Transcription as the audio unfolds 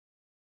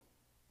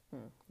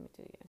Let me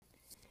do it again.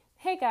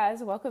 Hey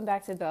guys, welcome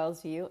back to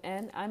Belle's View,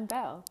 and I'm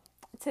Belle.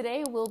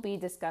 Today we'll be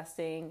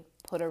discussing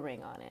Put a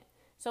Ring on It.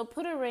 So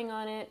Put a Ring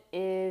on It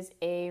is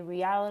a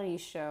reality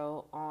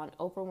show on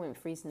Oprah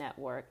Winfrey's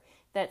network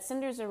that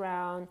centers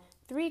around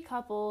three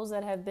couples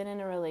that have been in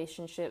a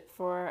relationship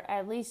for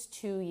at least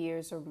 2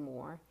 years or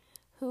more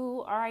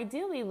who are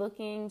ideally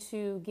looking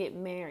to get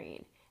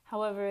married.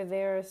 However,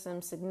 there are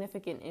some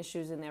significant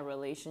issues in their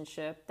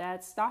relationship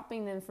that's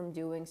stopping them from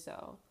doing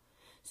so.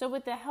 So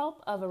with the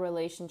help of a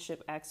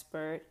relationship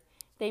expert,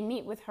 they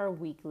meet with her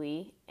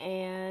weekly,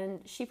 and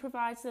she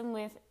provides them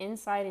with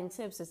insight and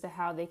tips as to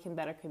how they can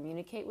better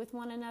communicate with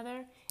one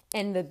another.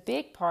 And the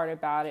big part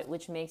about it,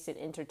 which makes it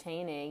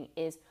entertaining,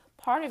 is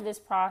part of this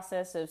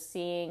process of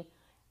seeing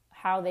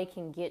how they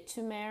can get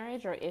to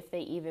marriage or if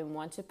they even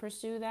want to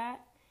pursue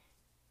that.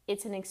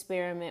 It's an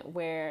experiment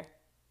where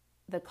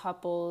the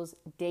couples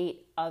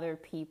date other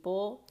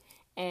people,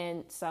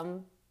 and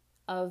some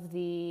of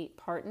the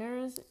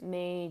partners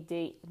may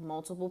date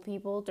multiple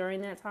people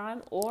during that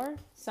time, or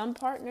some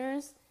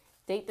partners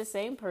date the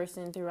same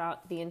person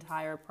throughout the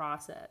entire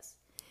process.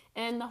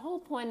 And the whole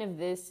point of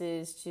this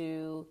is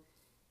to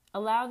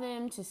allow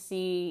them to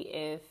see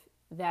if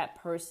that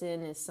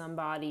person is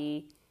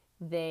somebody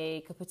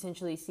they could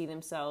potentially see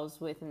themselves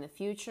with in the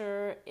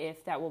future,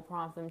 if that will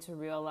prompt them to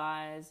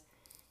realize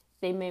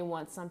they may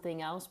want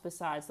something else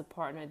besides the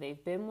partner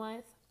they've been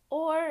with,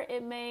 or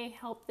it may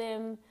help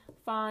them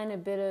find a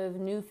bit of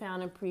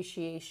newfound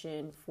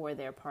appreciation for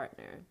their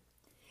partner.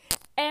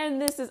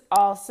 And this is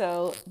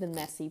also the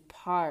messy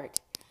part.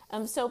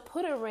 So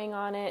Put a Ring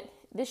on It.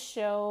 This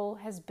show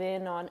has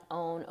been on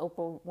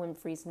Oprah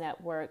Winfrey's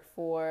network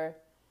for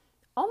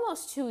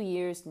almost 2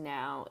 years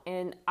now.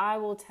 And I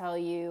will tell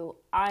you,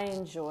 I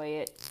enjoy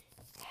it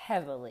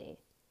heavily,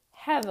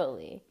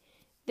 heavily.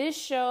 This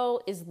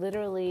show is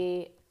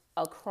literally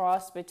a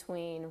cross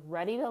between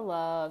Ready to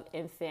Love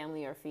and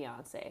Family or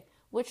Fiancé,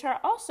 which are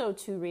also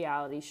two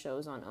reality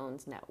shows on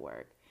OWN's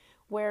network,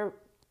 where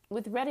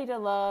with Ready to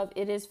Love,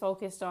 it is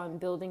focused on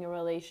building a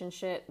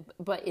relationship,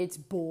 but it's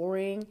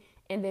boring.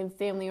 And then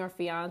Family or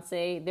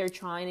Fiancé, they're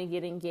trying to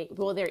get engaged.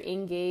 Well, they're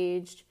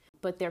engaged,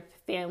 but their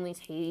families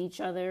hate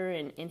each other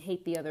and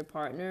hate the other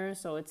partner.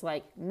 So it's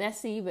like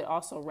messy, but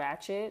also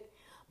ratchet.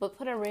 But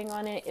Put a Ring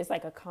on It is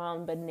like a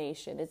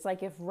combination. It's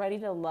like if Ready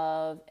to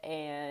Love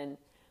and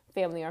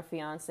Family or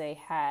Fiancé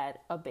had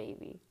a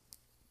baby.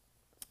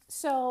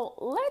 So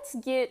let's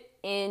get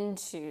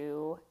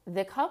into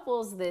the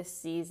couples this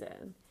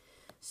season.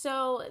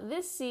 So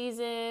this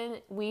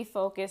season, we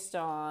focused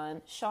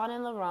on Sean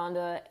and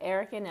LaRonda,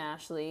 Eric and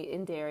Ashley,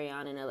 and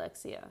Darian and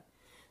Alexia.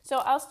 So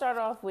I'll start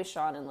off with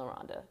Sean and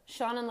LaRonda.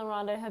 Sean and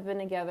LaRonda have been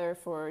together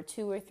for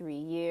 2 or 3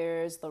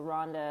 years.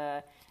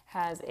 LaRonda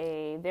has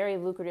a very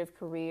lucrative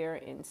career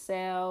in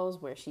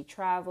sales where she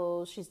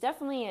travels. She's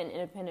definitely an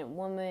independent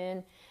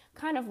woman,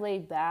 kind of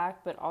laid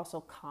back, but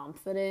also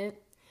confident.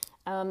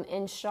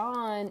 And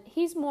Sean,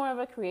 he's more of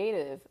a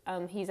creative.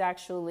 He's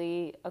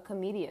actually a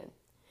comedian.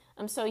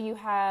 So you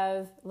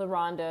have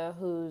LaRonda,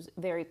 who's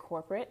very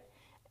corporate,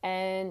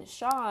 and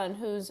Sean,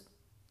 who's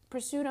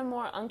pursued a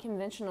more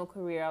unconventional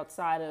career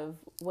outside of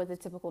what the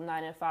typical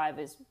 9-to-5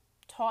 is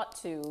taught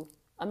to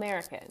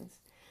Americans.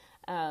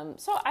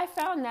 So I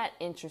found that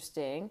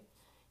interesting.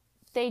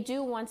 They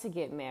do want to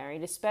get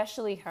married,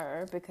 especially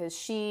her, because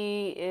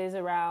she is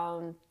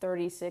around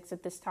 36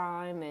 at this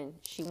time, and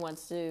she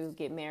wants to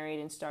get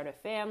married and start a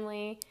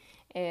family.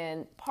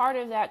 And part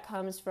of that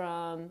comes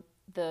from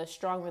the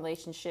strong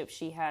relationship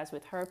she has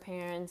with her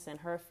parents and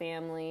her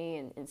family,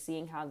 and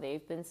seeing how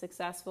they've been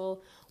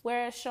successful.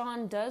 Whereas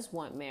Sean does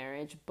want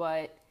marriage,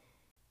 but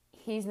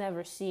he's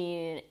never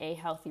seen a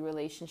healthy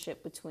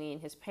relationship between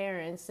his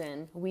parents.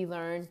 And we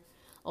learn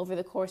over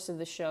the course of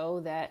the show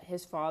that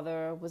his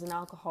father was an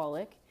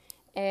alcoholic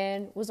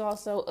and was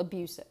also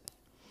abusive.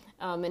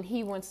 And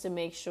he wants to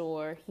make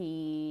sure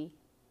he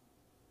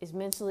is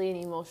mentally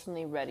and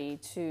emotionally ready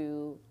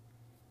to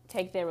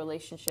take their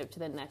relationship to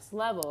the next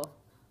level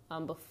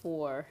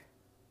before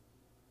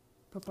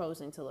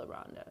proposing to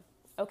LaRonda.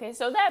 Okay,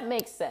 so that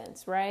makes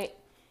sense, right?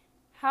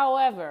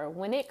 However,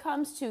 when it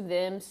comes to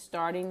them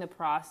starting the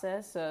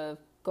process of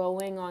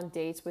going on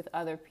dates with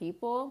other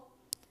people,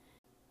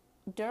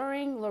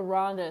 during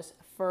LaRonda's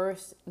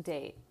first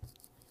date,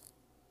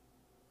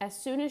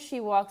 as soon as she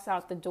walks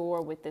out the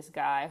door with this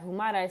guy, who,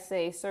 might I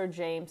say, Sir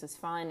James is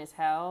fine as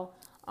hell,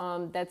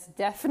 that's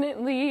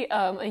definitely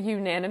a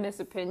unanimous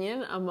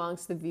opinion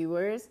amongst the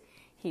viewers.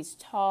 He's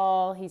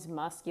tall, he's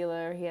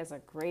muscular, he has a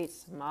great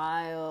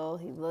smile,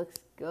 he looks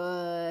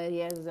good, he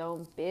has his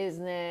own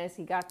business,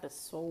 he got the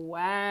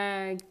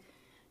swag.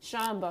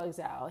 Sean bugs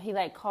out. He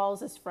calls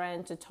his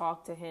friend to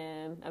talk to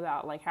him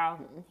about how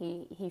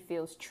he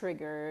feels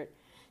triggered.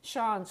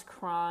 Sean's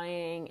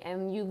crying,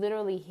 and you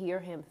literally hear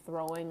him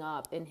throwing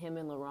up in him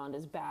and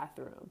LaRonda's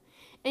bathroom.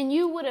 And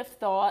you would have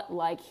thought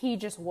he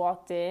just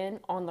walked in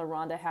on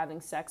LaRonda having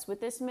sex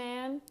with this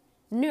man.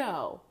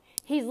 No.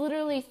 He's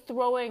literally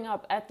throwing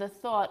up at the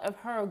thought of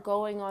her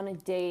going on a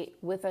date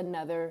with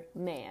another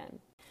man.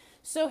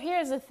 So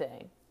here's the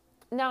thing.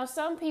 Now,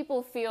 some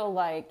people feel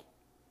like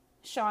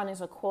Sean is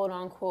a quote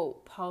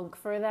unquote punk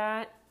for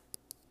that.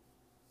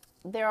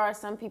 There are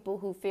some people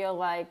who feel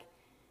like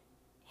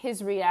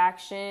his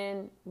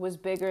reaction was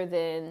bigger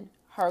than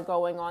her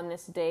going on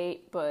this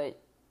date, but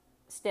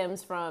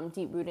stems from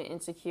deep-rooted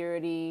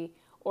insecurity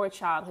or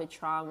childhood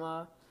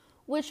trauma,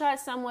 which I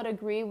somewhat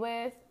agree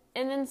with.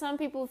 And then some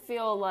people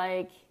feel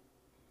like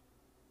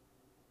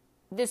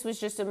this was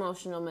just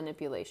emotional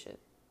manipulation.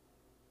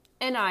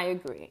 And I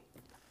agree.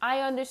 I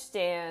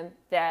understand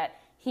that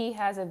he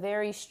has a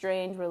very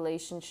strained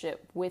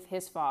relationship with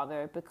his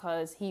father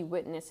because he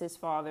witnessed his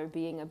father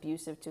being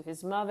abusive to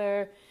his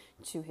mother,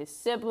 to his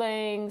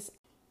siblings.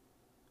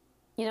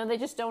 You know, they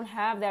just don't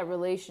have that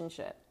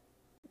relationship.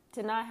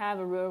 To not have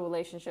a real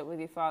relationship with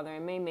your father,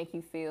 it may make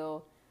you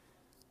feel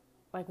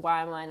like,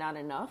 why am I not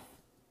enough?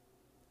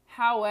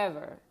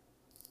 However,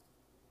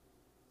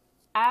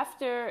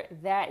 after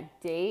that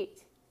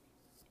date,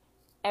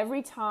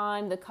 every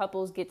time the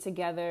couples get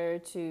together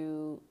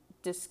to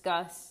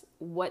discuss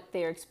what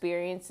their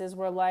experiences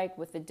were like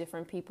with the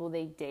different people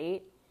they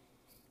date,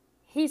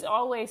 he's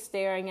always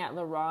staring at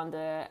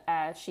LaRonda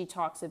as she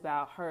talks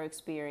about her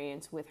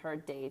experience with her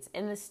dates.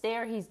 And the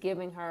stare he's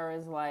giving her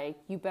is like,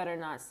 you better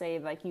not say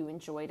like you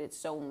enjoyed it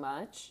so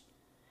much.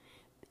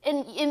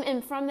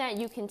 And from that,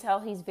 you can tell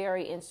he's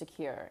very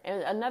insecure.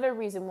 And another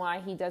reason why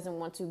he doesn't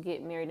want to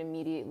get married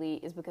immediately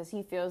is because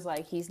he feels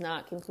like he's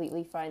not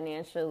completely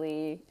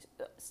financially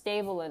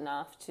stable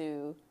enough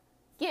to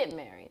get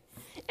married.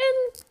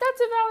 And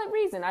that's a valid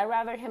reason. I'd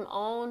rather him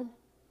own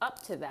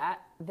up to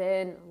that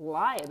than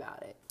lie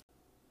about it.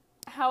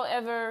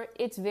 However,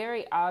 it's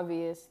very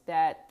obvious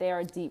that there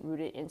are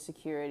deep-rooted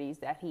insecurities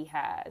that he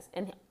has.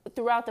 And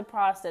throughout the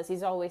process,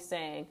 he's always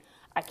saying,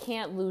 I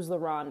can't lose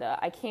LaRonda.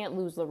 I can't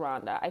lose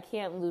LaRonda. I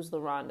can't lose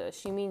LaRonda.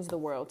 She means the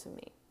world to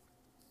me.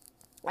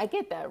 I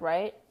get that,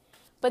 right?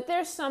 But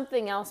there's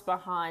something else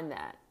behind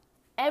that.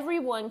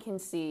 Everyone can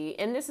see,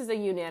 and this is a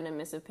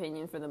unanimous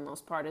opinion for the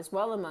most part as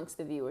well amongst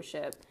the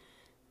viewership,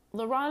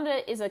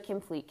 LaRonda is a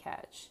complete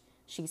catch.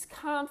 She's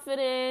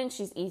confident,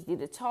 she's easy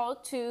to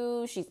talk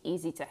to, she's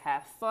easy to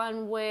have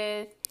fun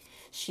with,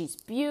 she's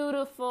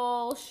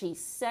beautiful, she's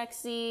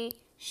sexy.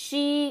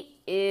 She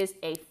is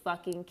a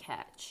fucking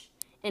catch.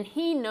 And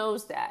he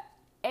knows that.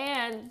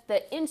 And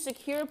the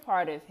insecure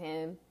part of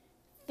him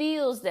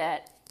feels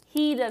that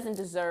he doesn't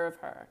deserve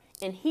her.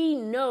 And he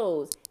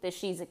knows that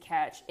she's a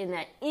catch and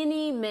that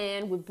any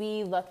man would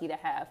be lucky to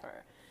have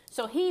her.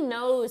 So he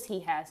knows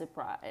he has a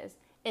prize.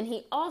 And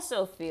he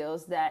also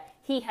feels that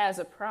he has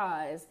a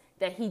prize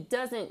that he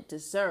doesn't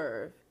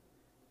deserve.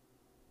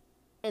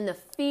 And the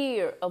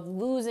fear of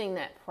losing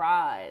that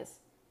prize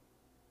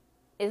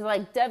is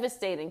like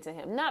devastating to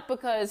him. Not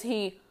because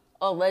he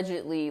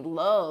allegedly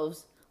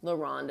loves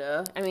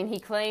LaRonda. I mean, he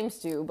claims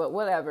to, but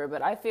whatever.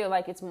 But I feel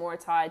like it's more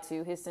tied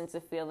to his sense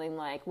of feeling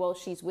like, well,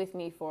 she's with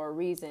me for a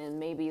reason.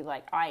 Maybe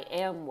like I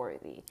am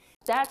worthy.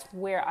 That's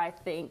where I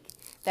think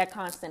that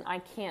constant I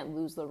can't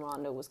lose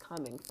LaRonda was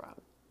coming from.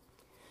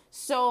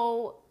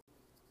 So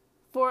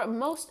for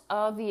most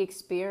of the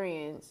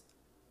experience,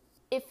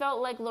 it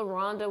felt like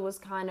LaRonda was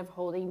kind of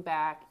holding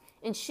back.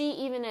 And she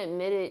even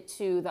admitted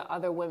to the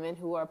other women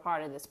who are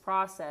part of this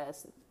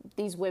process,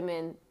 these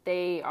women,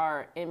 they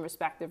are in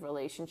respective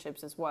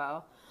relationships as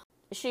well.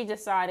 She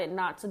decided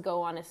not to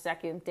go on a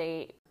second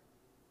date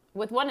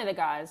with one of the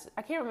guys.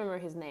 I can't remember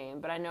his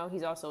name, but I know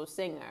he's also a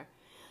singer.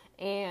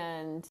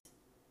 And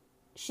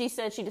she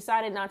said she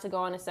decided not to go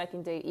on a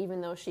second date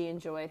even though she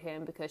enjoyed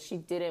him because she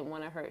didn't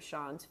want to hurt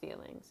Sean's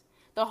feelings.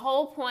 The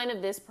whole point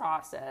of this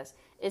process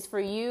is for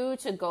you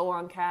to go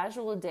on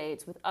casual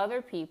dates with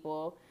other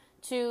people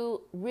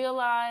to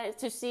realize,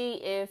 to see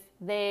if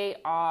they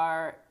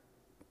are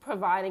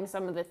providing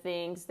some of the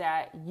things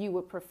that you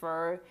would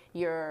prefer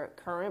your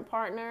current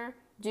partner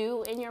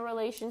do in your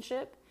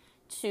relationship,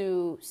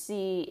 to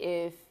see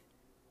if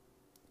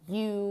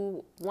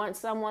you want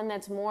someone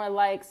that's more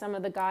like some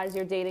of the guys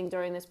you're dating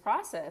during this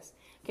process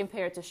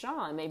compared to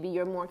Sean. Maybe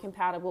you're more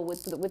compatible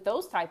with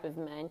those type of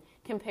men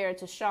compared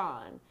to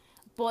Sean.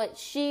 But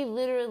she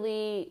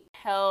literally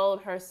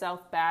held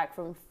herself back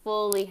from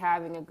fully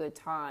having a good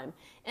time.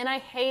 And I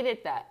hated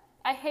that.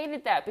 I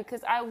hated that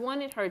because I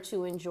wanted her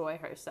to enjoy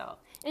herself.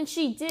 And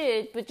she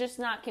did, but just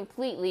not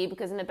completely,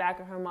 because in the back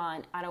of her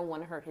mind, I don't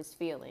want to hurt his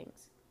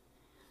feelings.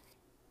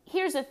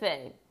 Here's the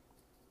thing.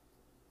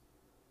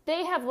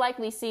 They have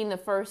likely seen the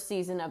first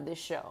season of this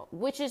show,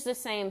 which is the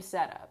same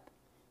setup.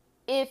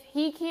 If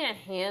he can't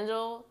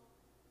handle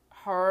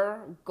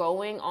her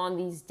going on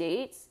these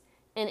dates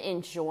and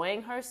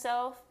enjoying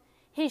herself,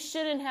 he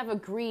shouldn't have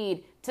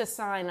agreed to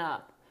sign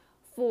up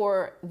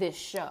for this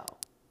show,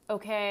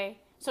 okay?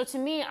 So to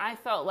me, I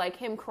felt like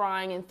him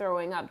crying and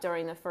throwing up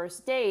during the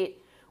first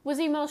date was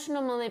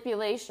emotional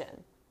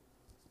manipulation.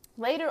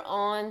 Later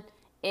on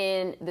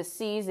in the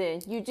season,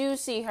 you do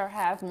see her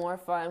have more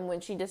fun when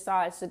she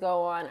decides to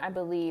go on, I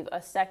believe,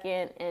 a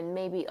second and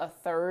maybe a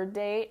third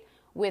date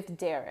with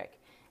Derek.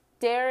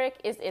 Derek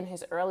is in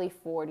his early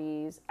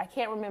 40s. I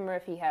can't remember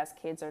if he has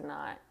kids or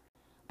not,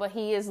 but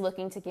he is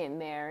looking to get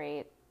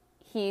married.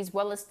 He's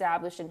well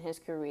established in his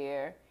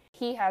career.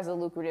 He has a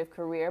lucrative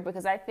career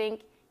because I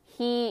think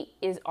he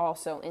is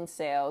also in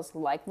sales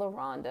like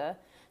LaRonda.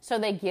 So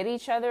they get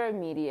each other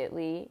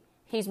immediately.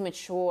 He's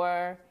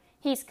mature,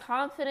 he's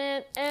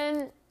confident,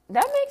 and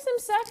that makes him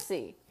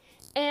sexy.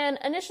 And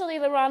initially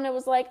LaRonda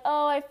was like,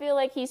 oh, I feel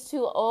like he's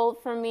too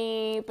old for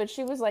me. But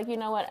she was like, you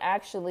know what,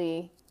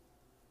 actually,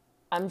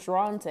 I'm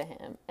drawn to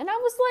him. And I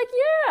was like,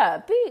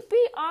 yeah,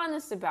 be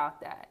honest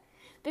about that.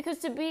 Because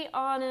to be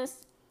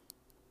honest,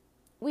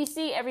 we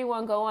see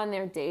everyone go on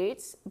their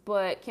dates,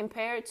 but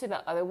compared to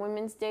the other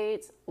women's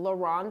dates,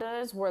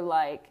 LaRonda's were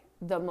like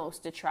the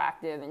most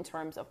attractive in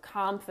terms of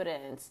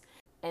confidence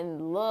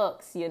and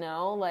looks, you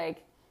know?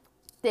 Like,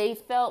 they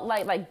felt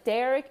like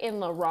Derek and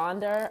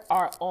LaRonda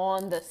are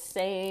on the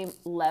same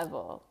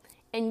level.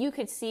 And you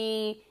could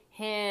see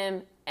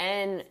him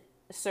and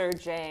Sir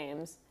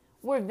James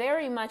were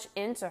very much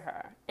into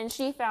her, and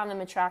she found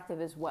him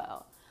attractive as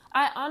well.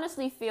 I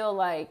honestly feel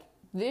like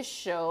this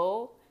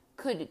show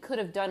could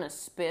have done a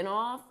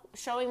spin-off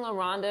showing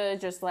LaRonda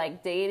just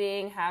like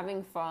dating,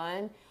 having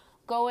fun,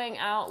 going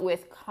out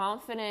with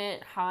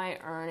confident,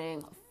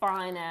 high-earning,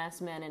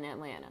 fine-ass men in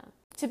Atlanta.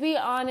 To be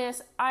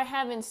honest, I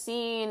haven't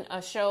seen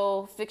a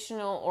show,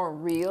 fictional or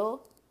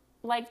real,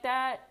 like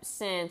that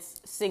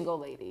since Single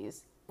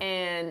Ladies.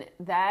 And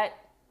that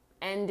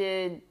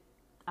ended,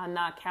 I'm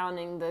not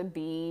counting the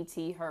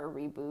BET Her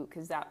reboot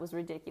because that was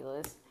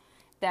ridiculous.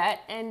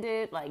 That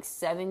ended like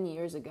 7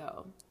 years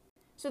ago.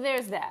 So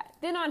there's that.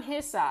 Then on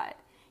his side,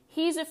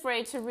 he's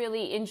afraid to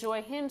really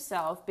enjoy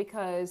himself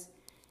because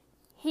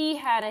he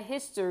had a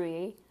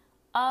history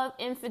of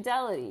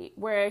infidelity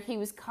where he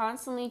was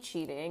constantly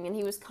cheating and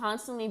he was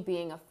constantly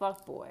being a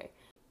fuckboy.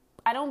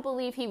 I don't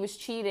believe he was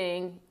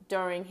cheating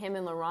during him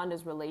and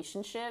LaRonda's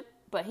relationship,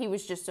 but he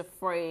was just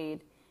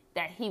afraid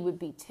that he would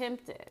be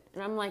tempted.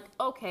 And I'm like,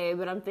 okay,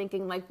 but I'm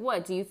thinking like,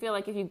 what? Do you feel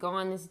like if you go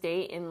on this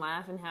date and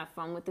laugh and have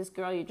fun with this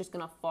girl, you're just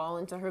gonna fall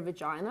into her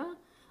vagina?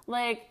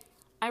 Like,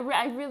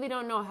 I really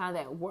don't know how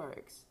that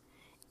works.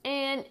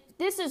 And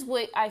this is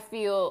what I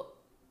feel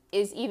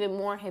is even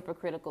more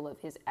hypocritical of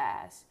his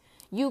ass.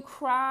 You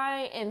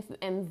cry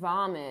and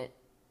vomit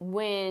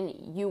when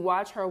you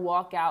watch her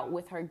walk out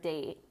with her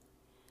date.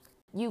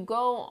 You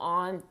go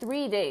on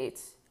 3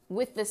 dates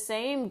with the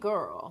same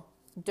girl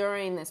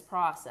during this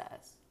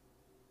process.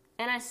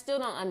 And I still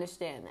don't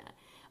understand that.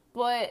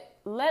 But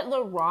let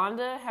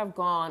LaRonda have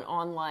gone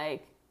on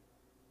like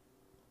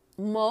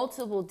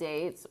multiple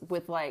dates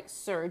with like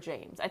Sir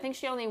James. I think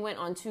she only went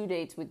on 2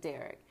 dates with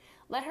Derek.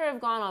 Let her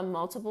have gone on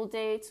multiple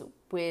dates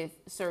with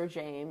Sir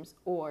James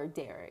or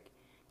Derek.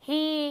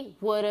 He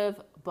would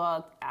have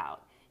bugged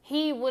out.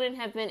 He wouldn't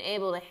have been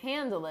able to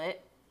handle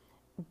it,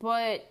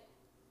 but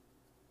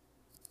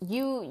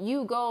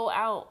you go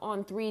out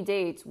on 3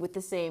 dates with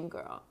the same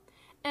girl.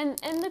 And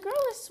the girl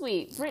is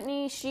sweet.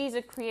 Brittany, she's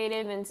a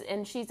creative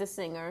and she's a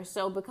singer.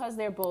 So because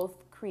they're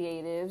both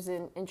creatives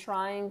and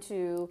trying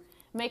to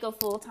make a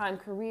full-time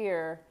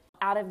career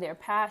out of their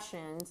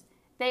passions,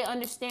 they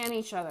understand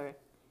each other.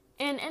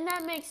 And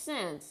that makes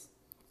sense.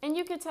 And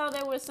you could tell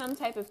there was some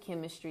type of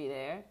chemistry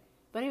there.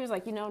 But he was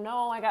like,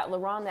 no, I got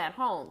LaRonda at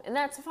home. And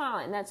that's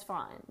fine.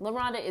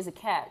 LaRonda is a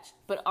catch.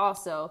 But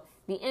also,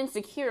 the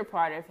insecure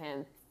part of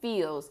him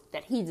feels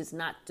that he does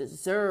not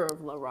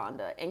deserve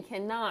LaRonda and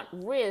cannot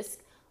risk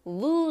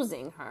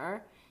losing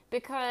her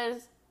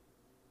because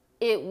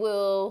it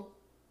will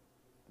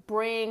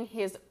bring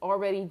his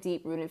already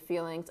deep-rooted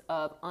feelings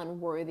of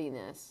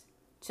unworthiness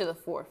to the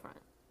forefront.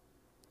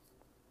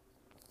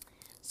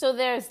 So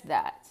there's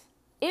that.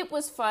 It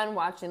was fun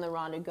watching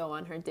LaRonda go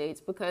on her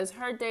dates because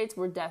her dates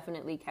were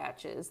definitely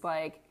catches.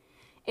 Like,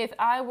 if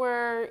I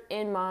were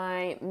in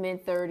my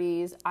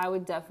mid-30s, I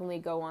would definitely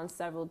go on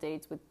several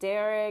dates with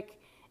Derek.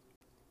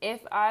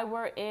 If I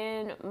were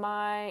in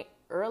my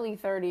early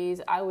 30s,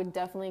 I would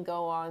definitely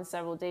go on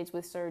several dates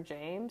with Sir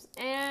James.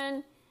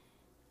 And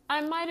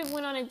I might have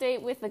went on a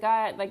date with the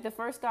guy, like the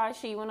first guy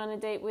she went on a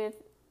date with.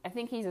 I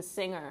think he's a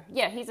singer.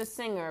 Yeah, he's a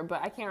singer,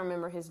 but I can't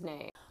remember his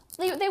name.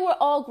 They were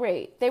all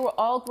great. They were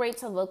all great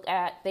to look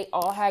at. They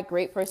all had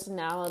great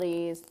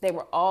personalities. They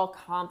were all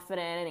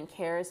confident and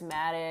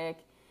charismatic.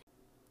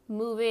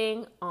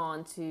 Moving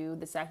on to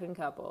the second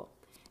couple,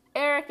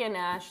 Eric and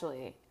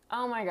Ashley.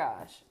 Oh my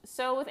gosh.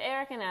 So with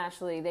Eric and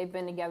Ashley, they've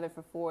been together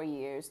for 4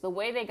 years. The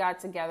way they got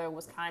together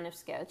was kind of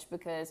sketch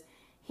because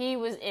he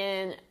was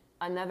in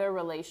another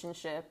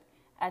relationship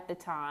at the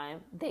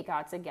time they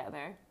got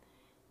together.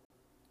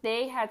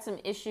 They had some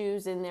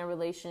issues in their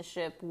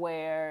relationship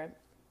where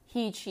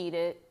he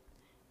cheated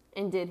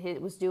and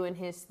was doing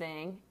his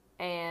thing.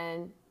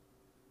 And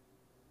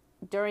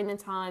during the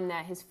time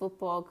that his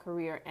football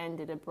career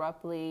ended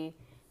abruptly,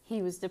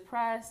 he was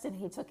depressed and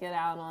he took it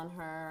out on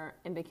her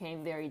and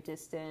became very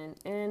distant.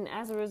 And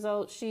as a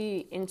result,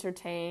 she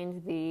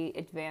entertained the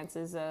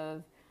advances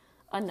of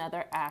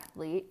another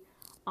athlete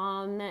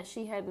that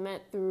she had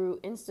met through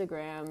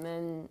Instagram.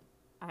 And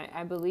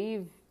I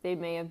believe they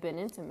may have been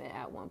intimate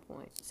at one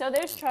point. So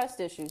there's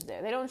trust issues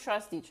there. They don't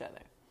trust each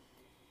other.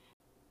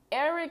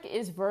 Eric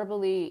is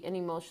verbally and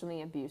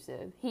emotionally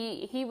abusive.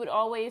 He would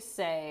always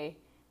say,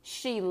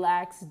 she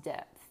lacks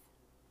depth.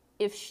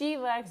 If she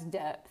lacks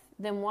depth,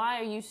 then why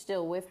are you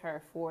still with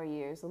her 4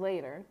 years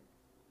later?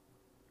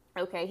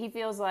 Okay, he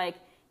feels like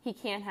he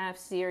can't have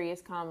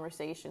serious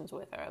conversations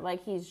with her.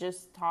 Like he's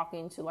just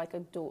talking to like a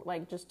door,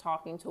 like just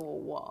talking to a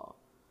wall.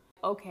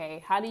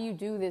 Okay, how do you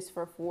do this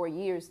for 4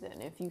 years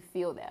then if you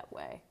feel that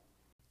way?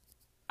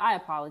 I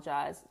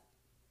apologize.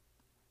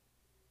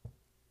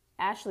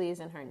 Ashley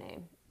isn't her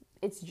name.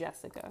 It's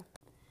Jessica.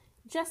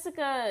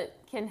 Jessica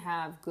can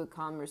have good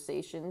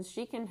conversations.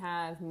 She can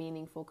have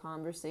meaningful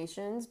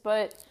conversations,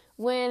 but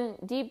when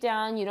deep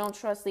down you don't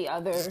trust the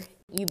other,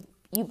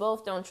 you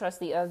both don't trust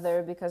the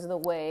other because of the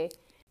way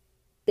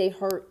they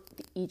hurt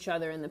each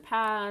other in the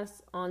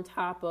past, on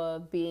top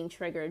of being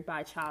triggered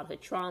by childhood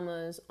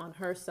traumas on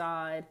her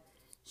side.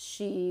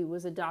 She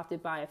was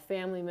adopted by a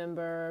family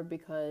member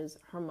because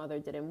her mother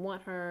didn't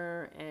want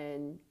her,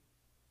 and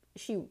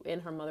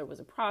her mother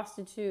was a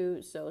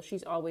prostitute, so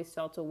she's always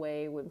felt a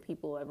way when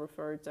people have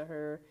referred to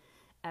her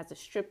as a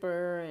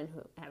stripper and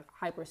who have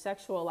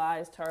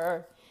hypersexualized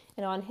her.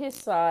 And on his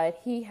side,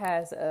 he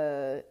has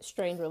a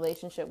strained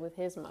relationship with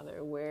his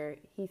mother where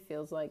he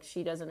feels like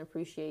she doesn't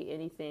appreciate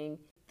anything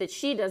that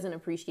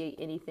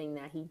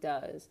he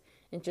does,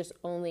 and just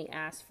only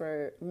asks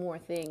for more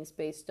things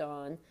based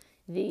on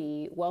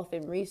the wealth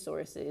and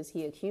resources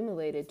he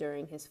accumulated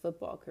during his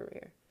football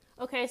career.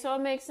 Okay, so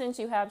it makes sense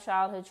you have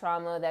childhood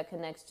trauma that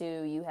connects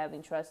to you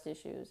having trust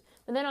issues.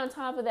 But then on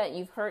top of that,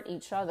 you've hurt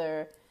each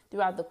other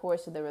throughout the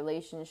course of the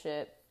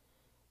relationship.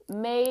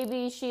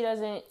 Maybe she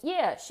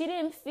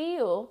didn't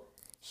feel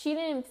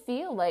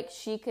like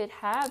she could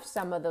have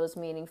some of those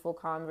meaningful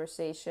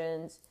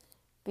conversations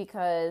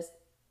because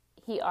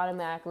he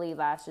automatically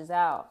lashes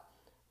out.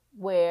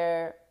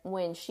 Where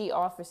when she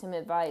offers him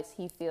advice,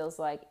 he feels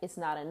like it's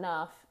not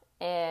enough.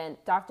 And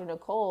Dr.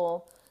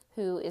 Nicole,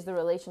 who is the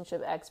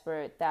relationship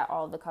expert that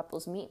all the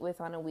couples meet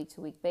with on a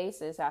week-to-week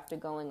basis after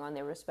going on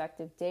their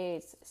respective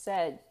dates,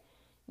 said,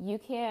 you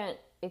can't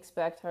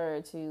expect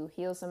her to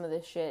heal some of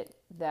the shit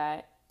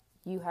that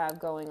you have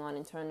going on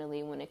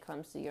internally when it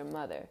comes to your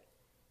mother.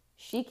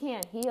 She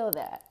can't heal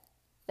that.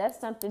 That's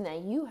something that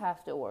you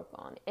have to work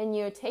on. And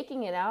you're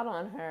taking it out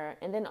on her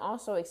and then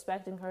also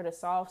expecting her to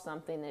solve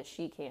something that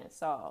she can't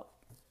solve.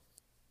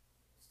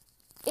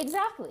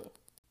 Exactly.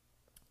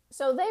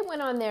 So they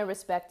went on their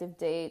respective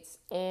dates,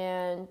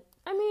 and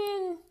I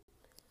mean,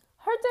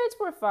 her dates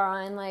were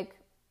fine. Like,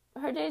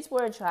 her dates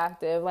were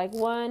attractive. Like,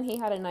 one, he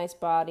had a nice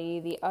body.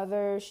 The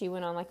other, she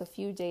went on like a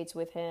few dates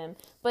with him.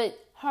 But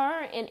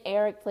her and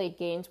Eric played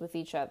games with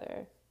each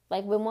other.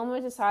 Like, when one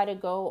would decide to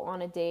go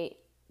on a date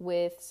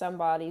with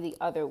somebody, the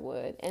other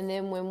would. And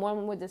then when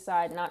one would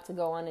decide not to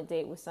go on a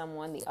date with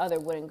someone, the other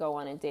wouldn't go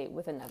on a date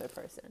with another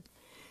person.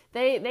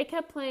 They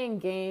kept playing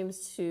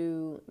games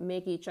to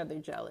make each other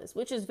jealous,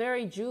 which is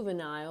very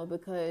juvenile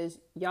because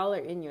y'all are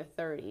in your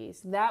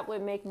 30s. That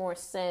would make more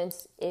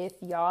sense if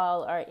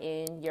y'all are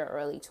in your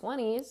early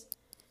 20s,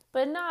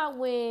 but not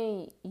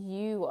when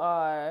you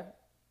are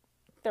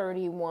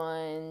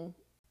 31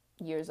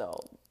 years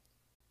old.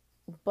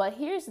 But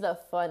here's the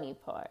funny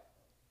part.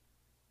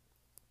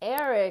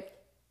 Eric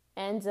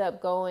ends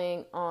up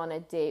going on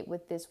a date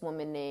with this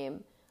woman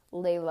named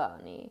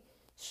Leilani.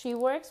 She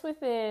works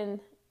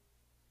within,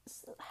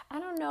 I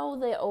don't know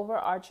the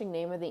overarching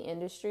name of the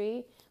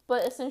industry,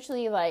 but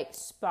essentially like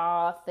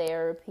spa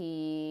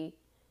therapy.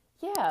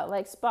 Yeah,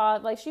 like spa,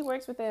 like she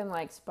works within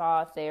like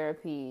spa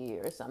therapy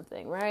or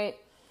something, right?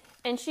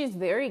 And she's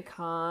very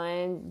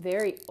kind,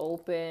 very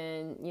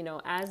open, you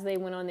know, as they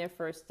went on their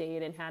first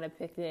date and had a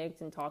picnic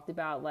and talked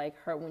about like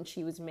her when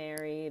she was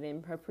married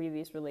and her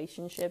previous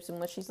relationships and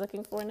what she's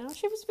looking for now.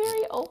 She was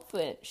very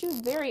open. She was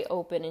very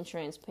open and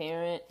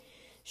transparent.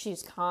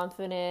 She's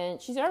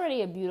confident. She's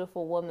already a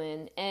beautiful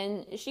woman.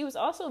 And she was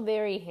also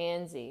very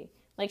handsy.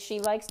 Like she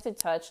likes to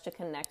touch to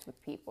connect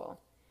with people.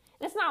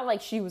 And it's not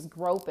like she was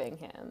groping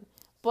him.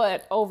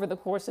 But over the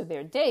course of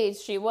their dates,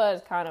 she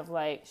was kind of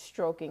like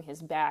stroking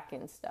his back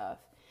and stuff.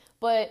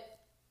 But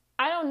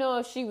I don't know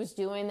if she was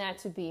doing that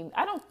to be,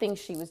 I don't think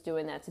she was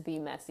doing that to be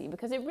messy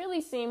because it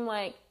really seemed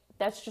like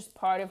that's just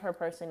part of her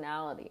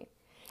personality.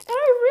 And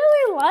I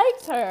really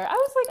liked her. I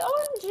was like,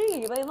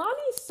 OMG,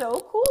 Leilani's so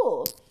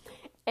cool.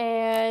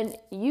 And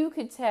you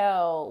could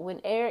tell when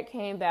Eric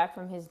came back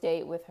from his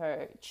date with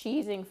her,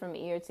 cheesing from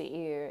ear to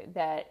ear,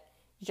 that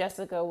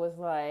Jessica was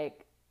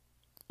like,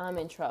 I'm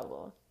in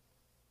trouble.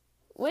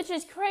 Which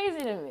is crazy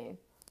to me.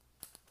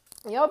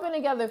 Y'all been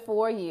together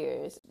 4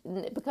 years.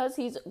 Because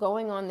he's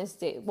going on this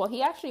date. Well,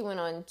 he actually went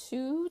on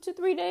 2 to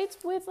 3 dates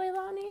with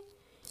Leilani.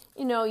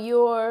 You know,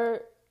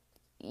 you're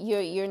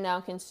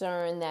now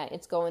concerned that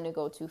it's going to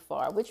go too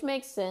far. Which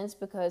makes sense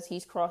because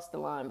he's crossed the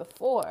line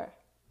before.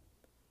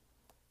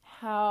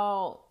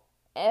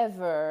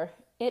 However,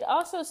 it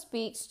also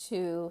speaks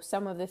to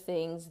some of the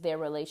things their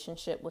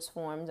relationship was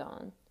formed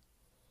on.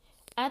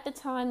 At the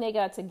time they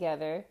got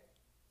together,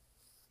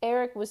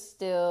 Eric was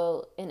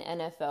still an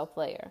NFL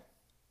player.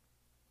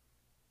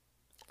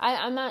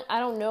 I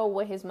don't know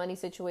what his money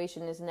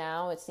situation is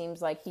now. It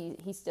seems like he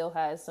still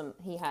has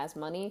he has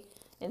money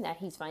and that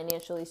he's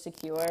financially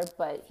secure,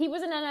 but he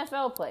was an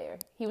NFL player.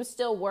 He was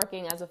still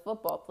working as a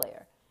football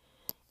player.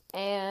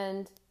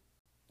 And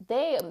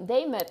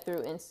they met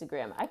through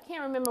Instagram. I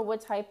can't remember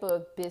what type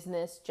of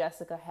business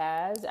Jessica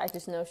has. I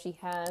just know she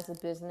has a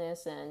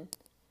business, and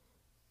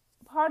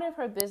part of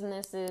her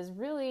business is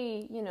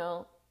really,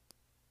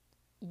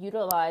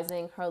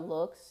 utilizing her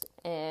looks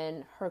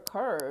and her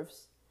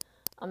curves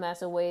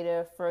as a way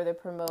to further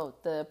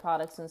promote the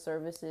products and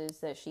services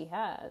that she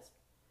has.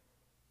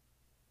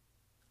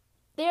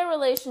 Their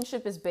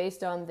relationship is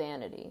based on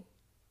vanity.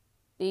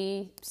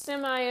 The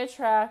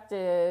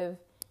semi-attractive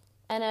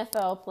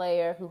NFL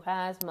player who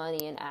has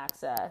money and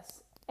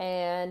access,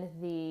 and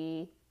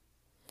the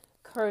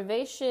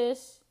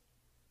curvaceous,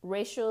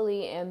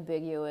 racially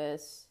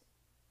ambiguous,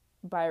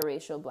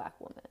 biracial black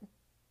woman.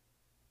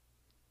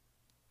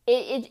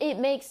 It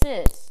makes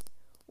sense.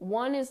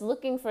 One is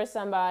looking for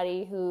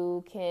somebody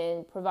who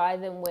can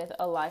provide them with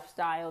a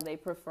lifestyle they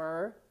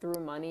prefer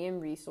through money and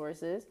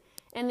resources.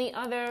 And the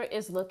other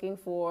is looking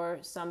for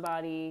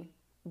somebody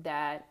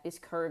that is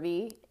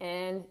curvy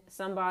and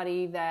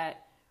somebody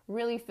that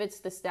really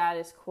fits the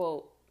status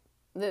quo,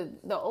 the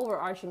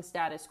overarching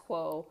status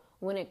quo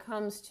when it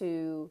comes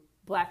to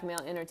black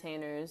male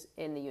entertainers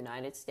in the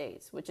United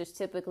States, which is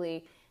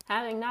typically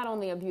having not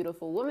only a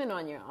beautiful woman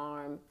on your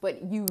arm,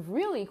 but you've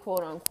really,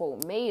 quote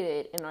unquote, made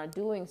it and are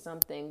doing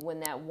something when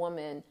that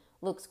woman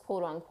looks,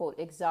 quote unquote,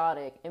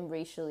 exotic and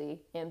racially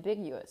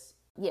ambiguous.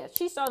 Yeah,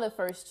 she saw the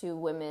first two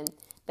women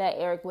that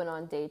Eric went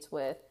on dates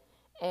with,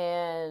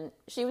 and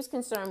she was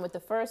concerned with the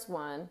first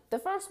one. The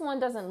first one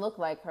doesn't look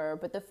like her,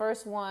 but the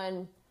first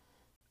one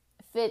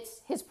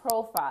fits his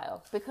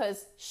profile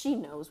because she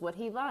knows what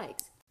he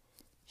likes.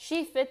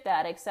 She fit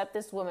that, except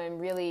this woman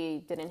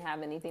really didn't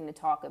have anything to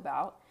talk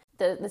about.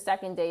 The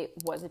second date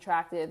was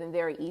attractive and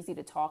very easy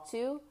to talk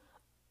to,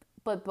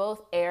 but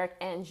both Eric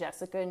and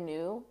Jessica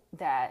knew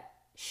that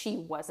she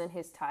wasn't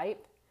his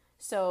type.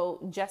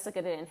 So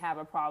Jessica didn't have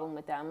a problem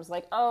with them. It was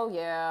like, oh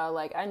yeah,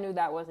 like I knew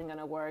that wasn't going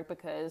to work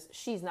because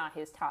she's not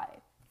his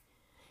type.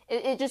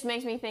 It just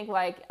makes me think,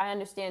 like, I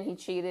understand he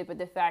cheated, but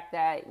the fact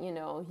that,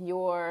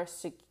 your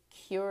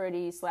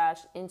security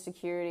 /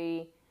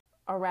 insecurity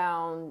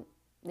around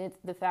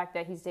the fact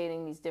that he's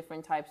dating these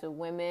different types of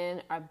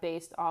women are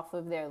based off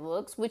of their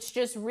looks, which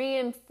just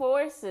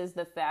reinforces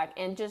the fact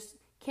and just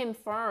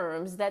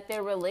confirms that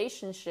their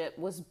relationship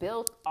was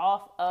built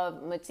off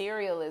of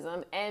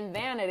materialism and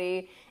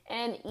vanity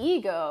and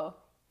ego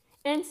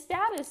and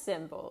status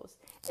symbols.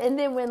 And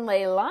then when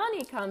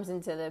Leilani comes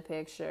into the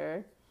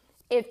picture,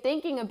 if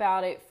thinking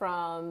about it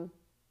from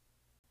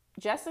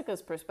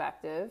Jessica's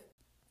perspective,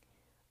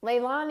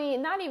 Leilani,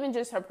 not even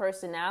just her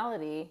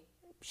personality,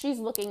 she's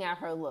looking at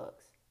her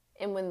looks.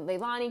 And when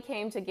Leilani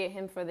came to get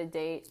him for the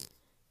date,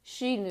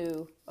 she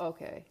knew,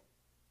 okay,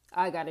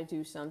 I got to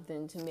do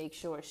something to make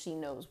sure she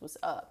knows what's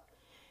up.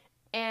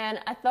 And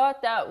I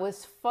thought that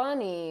was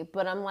funny,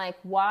 but I'm like,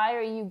 why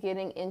are you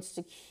getting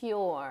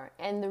insecure?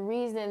 And the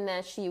reason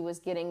that she was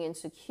getting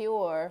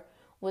insecure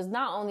was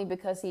not only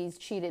because he's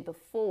cheated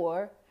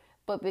before,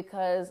 but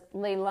because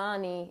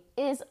Leilani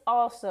is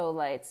also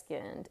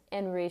light-skinned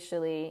and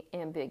racially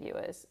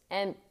ambiguous.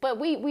 But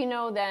we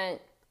know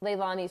that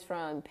Leilani's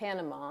from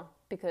Panama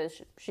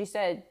because she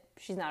said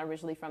she's not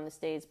originally from the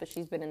States, but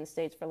she's been in the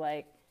States for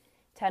like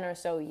 10 or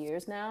so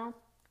years now,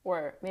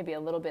 or maybe a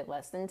little bit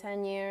less than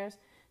 10 years.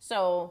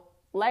 So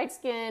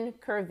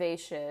light-skinned,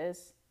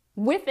 curvaceous,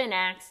 with an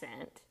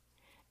accent,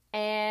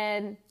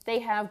 and they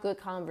have good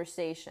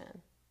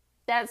conversation.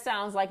 That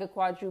sounds like a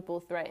quadruple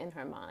threat in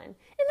her mind. And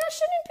that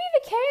shouldn't be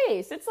the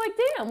case. It's like,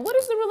 damn, what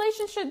is the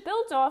relationship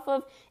built off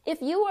of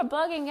if you are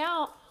bugging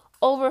out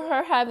over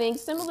her having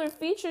similar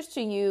features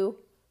to you,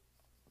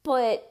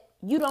 but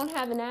you don't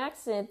have an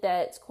accent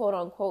that's quote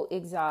unquote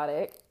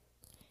exotic?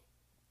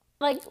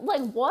 Like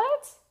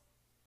what?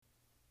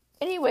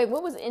 Anyway,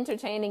 what was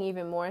entertaining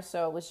even more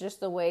so was just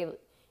the way,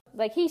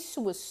 like, he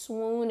was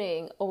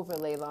swooning over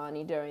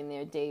Leilani during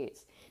their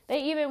dates.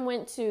 They even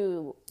went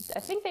to, I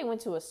think they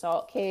went to a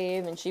salt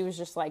cave, and she was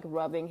just like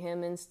rubbing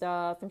him and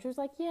stuff. And she was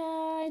like, yeah,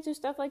 I do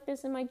stuff like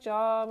this in my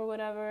job or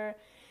whatever.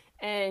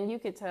 And you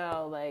could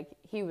tell, like,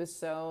 he was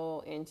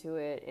so into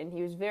it, and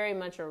he was very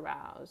much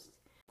aroused.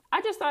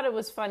 I just thought it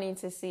was funny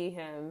to see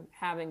him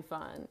having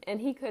fun, and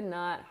he could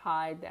not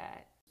hide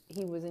that.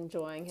 He was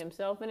enjoying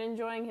himself and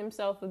enjoying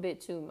himself a bit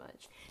too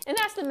much. And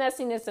that's the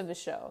messiness of the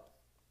show.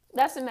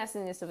 That's the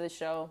messiness of the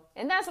show.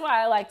 And that's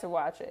why I like to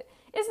watch it.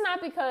 It's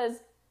not because,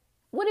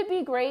 would it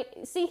be great?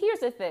 See, here's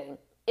the thing.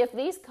 If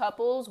these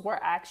couples were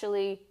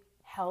actually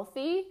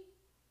healthy,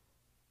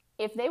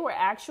 if they were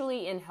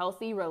actually in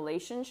healthy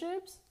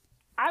relationships,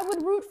 I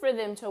would root for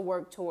them to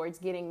work towards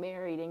getting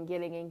married and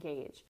getting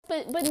engaged.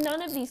 But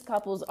none of these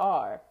couples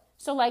are.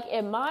 So, like,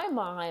 in my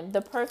mind,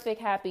 the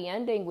perfect happy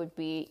ending would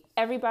be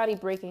everybody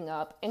breaking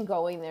up and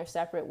going their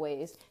separate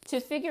ways to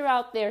figure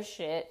out their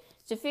shit,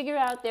 to figure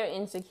out their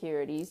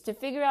insecurities, to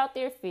figure out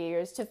their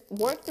fears, to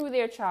work through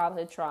their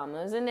childhood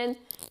traumas. And then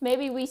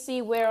maybe we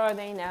see where are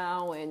they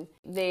now, and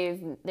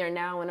they're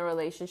now in a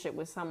relationship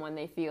with someone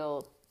they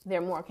feel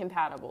they're more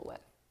compatible with.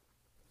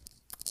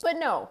 But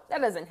no,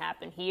 that doesn't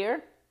happen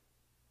here.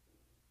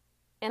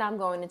 And I'm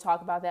going to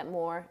talk about that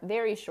more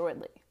very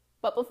shortly.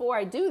 But before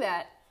I do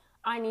that,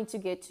 I need to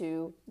get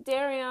to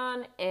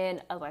Darion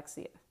and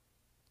Alexia.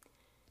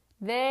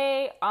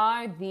 They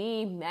are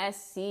the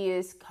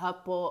messiest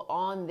couple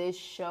on this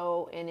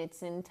show in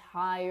its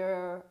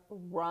entire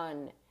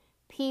run.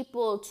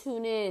 People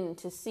tune in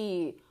to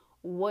see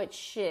what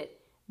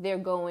shit they're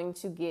going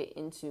to get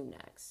into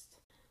next.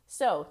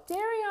 So,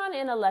 Darion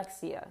and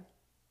Alexia,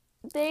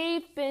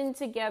 they've been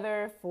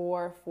together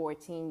for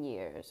 14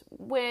 years.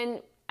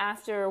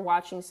 After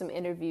watching some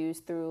interviews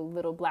through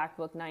Little Black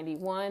Book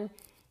 91,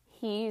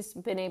 he's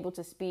been able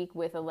to speak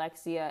with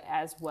Alexia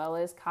as well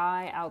as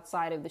Kai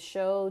outside of the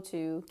show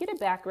to get a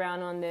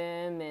background on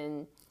them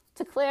and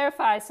to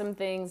clarify some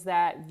things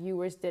that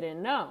viewers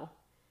didn't know.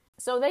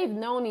 So they've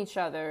known each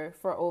other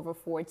for over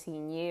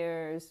 14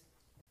 years.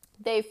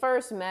 They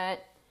first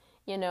met,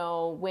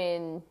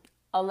 when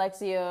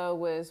Alexia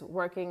was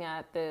working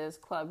at this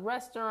club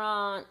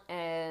restaurant,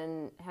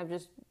 and have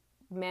just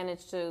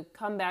managed to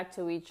come back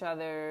to each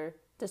other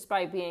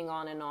despite being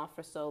on and off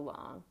for so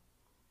long.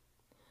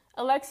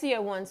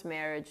 Alexia wants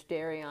marriage,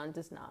 Darion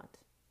does not.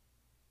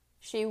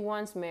 She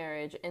wants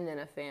marriage and then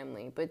a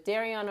family, but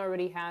Darion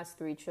already has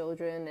 3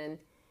 children, and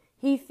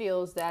he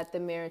feels that the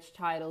marriage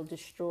title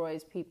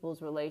destroys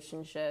people's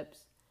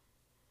relationships.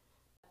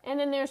 And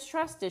then there's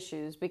trust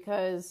issues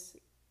because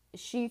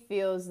she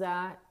feels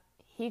that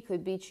he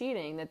could be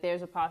cheating, that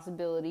there's a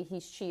possibility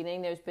he's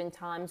cheating. There's been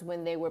times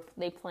when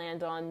they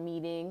planned on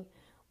meeting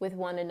with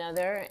one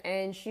another,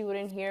 and she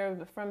wouldn't hear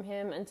from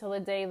him until a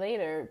day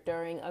later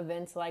during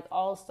events like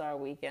All-Star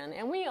Weekend.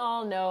 And we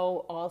all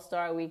know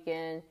All-Star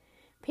Weekend,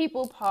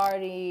 people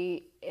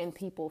party and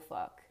people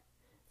fuck.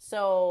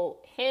 So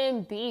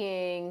him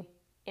being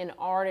an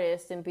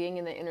artist and being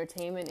in the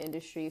entertainment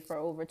industry for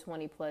over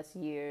 20 plus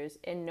years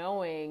and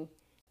knowing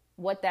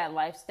what that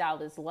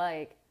lifestyle is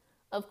like,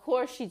 of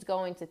course she's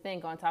going to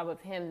think, on top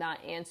of him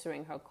not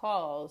answering her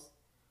calls,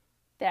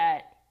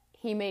 that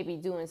he may be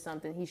doing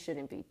something he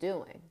shouldn't be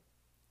doing.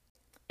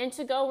 And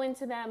to go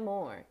into that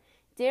more,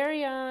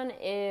 Darion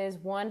is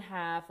one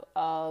half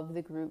of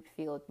the group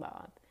Field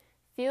Mob.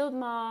 Field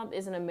Mob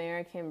is an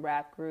American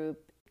rap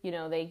group.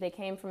 They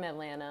came from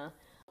Atlanta.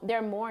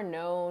 They're more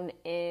known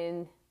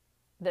in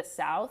the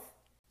South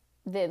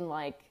than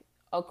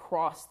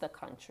across the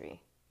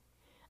country.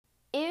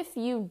 If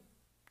you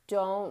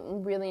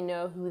don't really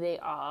know who they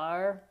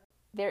are,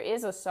 there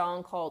is a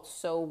song called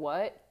So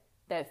What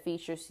that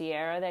features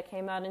Ciara that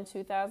came out in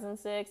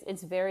 2006.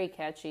 It's very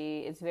catchy.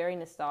 It's very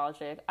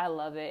nostalgic. I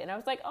love it. And I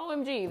was like,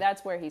 OMG,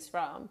 that's where he's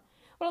from.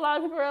 But a lot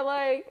of people are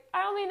like,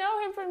 I only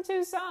know him from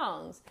 2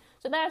 songs.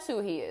 So that's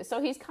who he is.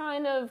 So he's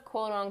kind of,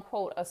 quote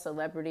unquote, a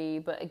celebrity.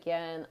 But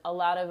again, a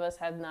lot of us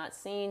have not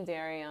seen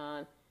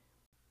Darion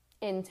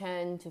in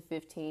 10 to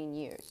 15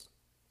 years.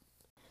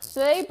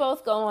 So they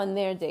both go on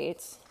their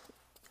dates.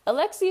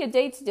 Alexia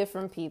dates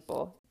different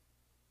people.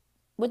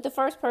 With the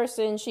first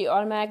person, she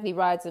automatically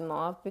rides him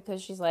off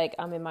because she's like,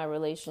 I'm in my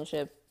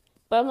relationship.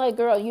 But I'm like,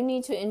 girl, you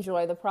need to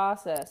enjoy the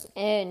process.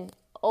 And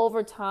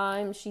over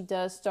time, she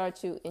does start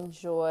to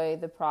enjoy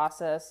the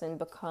process and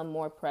become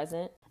more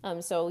present.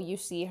 So you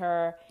see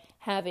her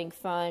having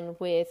fun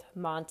with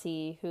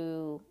Monty,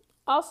 who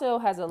also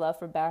has a love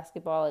for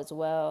basketball as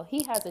well.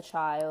 He has a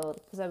child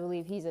because I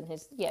believe he's in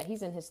his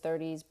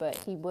 30s, but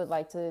he would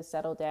like to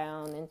settle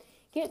down and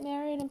get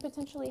married and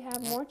potentially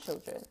have more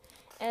children.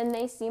 And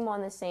they seem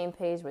on the same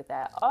page with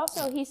that.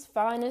 Also, he's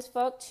fine as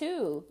fuck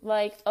too.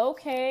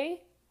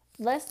 Okay,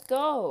 let's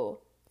go.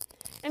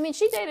 I mean,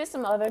 she dated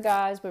some other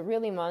guys, but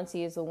really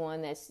Monty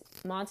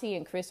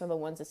and Chris are the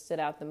ones that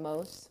stood out the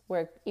most.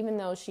 Where even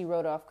though she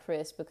wrote off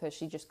Chris because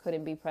she just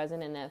couldn't be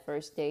present in that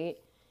first date,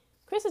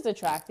 Chris is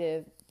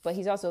attractive, but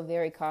he's also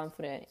very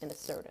confident and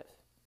assertive.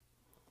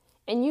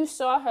 And you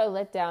saw her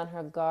let down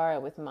her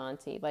guard with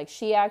Monty.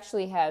 She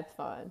actually had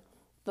fun.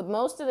 But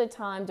most of the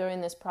time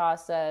during this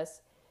process,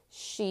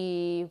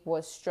 she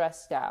was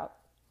stressed out.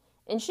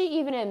 And she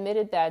even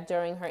admitted that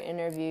during her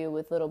interview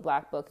with Little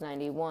Black Book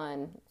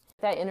 91.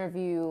 That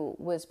interview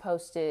was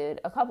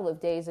posted a couple of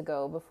days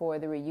ago before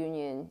the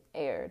reunion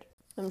aired.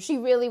 She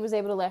really was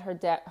able to let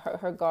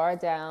her guard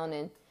down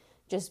and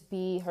just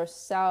be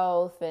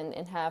herself and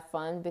have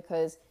fun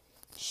because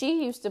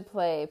she used to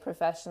play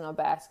professional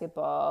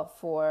basketball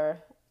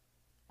for,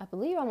 I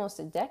believe, almost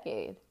a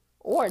decade,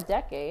 where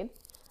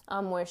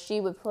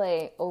she would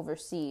play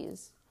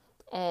overseas.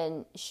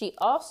 And she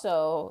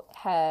also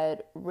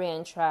had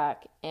ran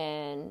track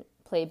and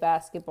played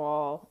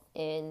basketball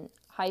in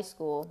high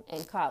school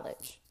and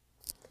college.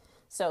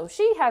 So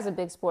she has a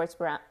big sports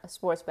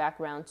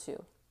background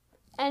too.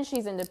 And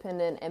she's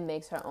independent and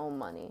makes her own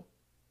money.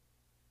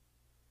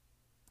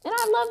 And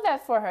I love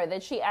that for her,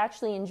 that she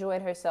actually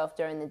enjoyed herself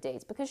during the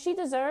dates because she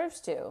deserves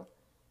to.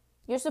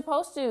 You're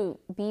supposed to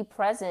be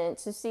present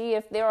to see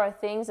if there are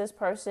things this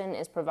person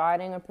is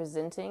providing or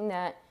presenting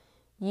that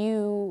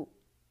you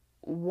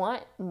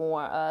want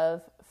more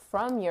of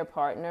from your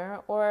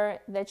partner, or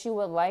that you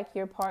would like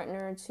your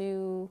partner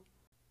to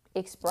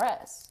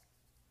express,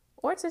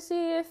 or to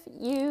see if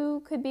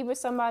you could be with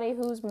somebody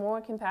who's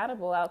more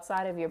compatible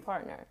outside of your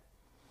partner.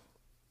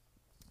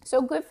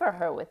 So good for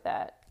her with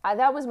that.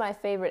 That was my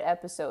favorite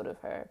episode of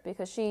her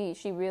because she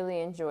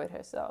really enjoyed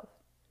herself.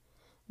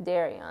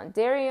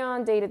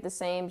 Darion dated the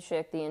same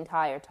chick the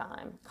entire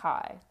time,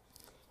 Kai.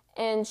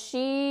 And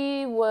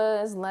she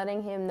was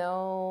letting him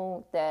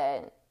know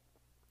that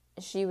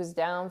she was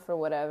down for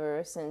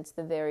whatever since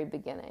the very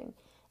beginning.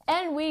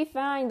 And we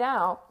find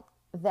out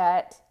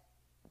that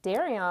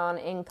Darion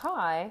and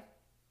Kai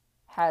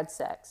had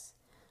sex.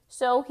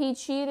 So he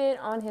cheated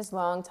on his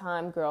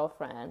longtime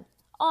girlfriend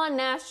on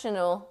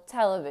national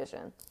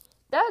television.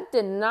 That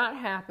did not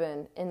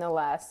happen in the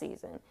last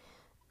season.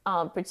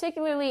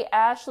 Particularly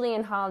Ashley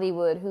and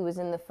Hollywood, who was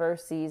in the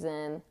first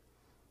season,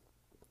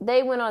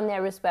 they went on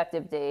their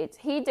respective dates.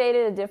 He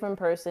dated a different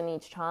person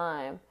each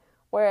time,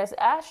 whereas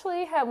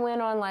Ashley had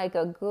went on like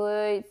a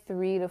good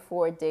 3 to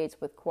 4 dates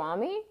with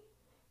Kwame,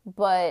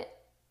 but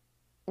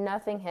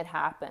nothing had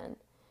happened.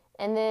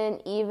 And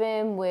then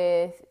even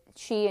with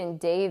Chi and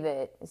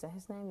David, is that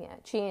his name? Yeah,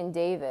 Chi and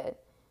David,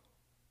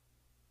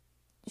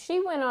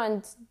 she went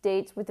on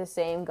dates with the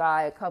same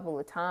guy a couple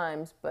of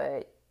times,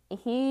 but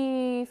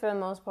he, for the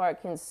most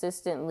part,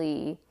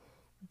 consistently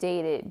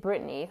dated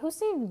Brittany, who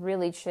seemed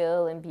really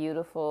chill and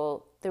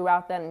beautiful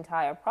throughout that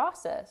entire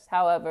process.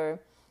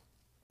 However,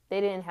 they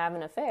didn't have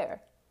an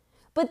affair.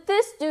 But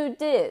this dude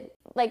did.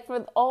 Like,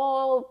 for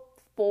all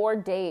 4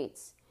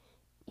 dates,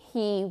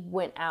 he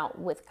went out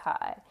with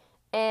Kai.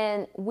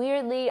 And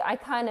weirdly, I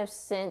kind of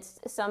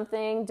sensed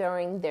something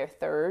during their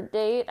 3rd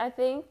date, I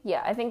think.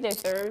 Yeah, I think their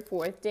 3rd,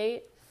 4th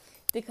date.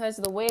 Because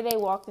the way they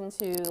walked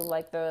into,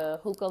 like, the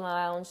hookah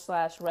lounge /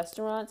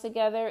 restaurant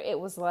together, it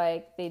was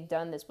like they'd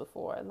done this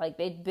before. Like,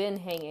 they'd been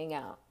hanging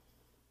out.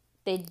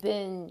 They'd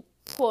been,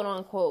 quote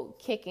unquote,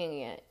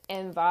 kicking it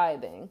and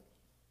vibing.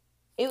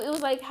 It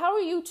was like, how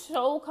are you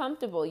so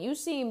comfortable? You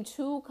seem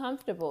too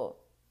comfortable.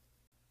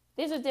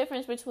 There's a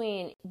difference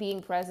between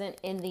being present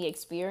in the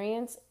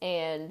experience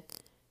and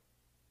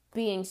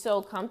being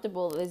so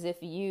comfortable as if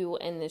you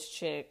and this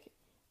chick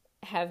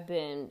have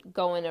been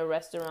going to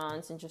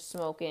restaurants and just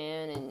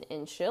smoking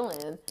and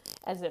chilling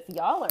as if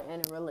y'all are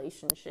in a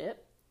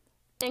relationship.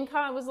 And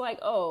Kai was like,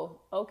 oh,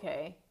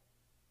 okay.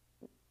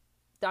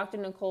 Dr.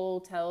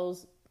 Nicole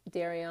tells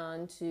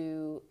Darion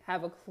to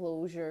have a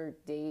closure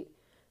date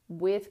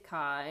with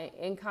Kai,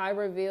 and Kai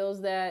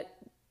reveals that,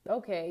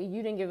 okay,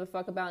 you didn't give a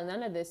fuck about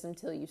none of this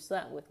until you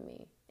slept with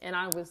me. And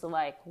I was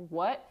like,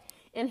 what?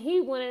 And he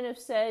wouldn't have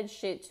said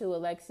shit to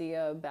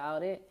Alexia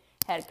about it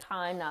had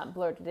Kai not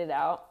blurted it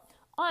out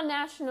on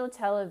national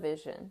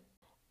television.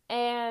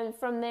 And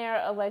from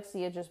there,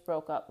 Alexia just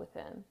broke up with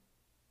him.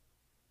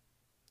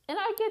 And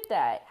I get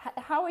that.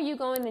 How are you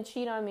going to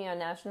cheat on me on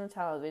national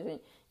television?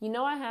 You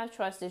know I have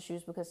trust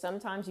issues because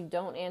sometimes you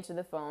don't answer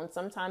the phone.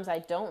 Sometimes I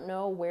don't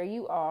know where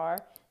you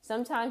are.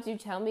 Sometimes you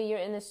tell me you're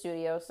in the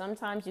studio.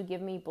 Sometimes you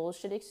give me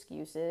bullshit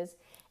excuses.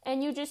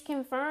 And you just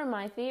confirm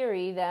my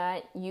theory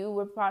that you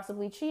were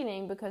possibly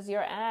cheating because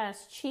your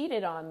ass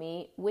cheated on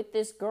me with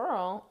this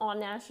girl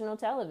on national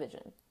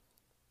television.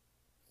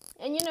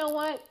 And you know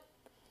what?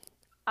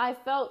 I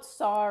felt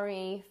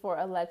sorry for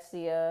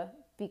Alexia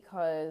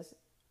because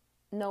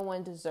no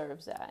one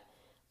deserves that.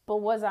 But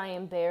was I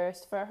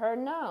embarrassed for her?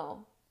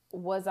 No.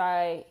 Was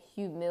I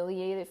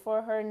humiliated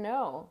for her?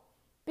 No.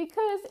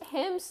 Because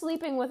him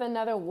sleeping with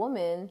another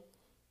woman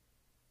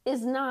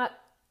is not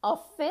a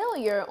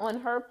failure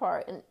on her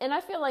part. And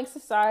I feel like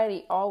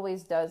society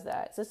always does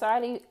that.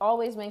 Society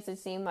always makes it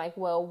seem like,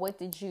 what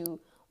did you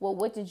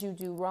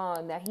do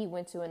wrong that he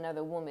went to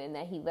another woman,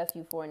 that he left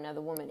you for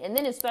another woman? And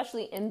then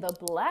especially in the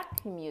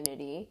Black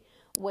community,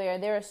 where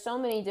there are so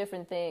many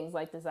different things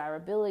like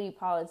desirability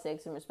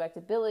politics and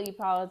respectability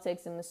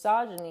politics and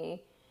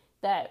misogyny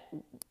that,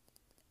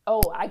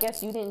 I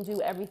guess you didn't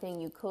do everything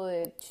you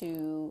could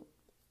to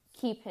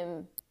keep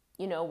him,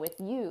 with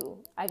you.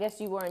 I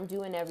guess you weren't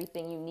doing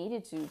everything you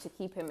needed to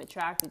keep him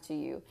attracted to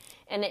you.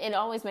 And it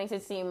always makes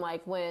it seem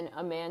like when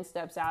a man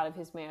steps out of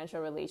his marriage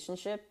or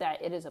relationship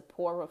that it is a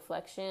poor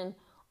reflection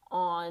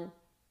on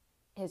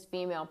his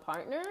female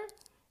partner.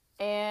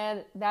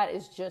 And that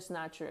is just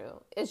not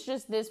true. It's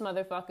just this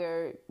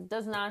motherfucker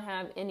does not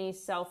have any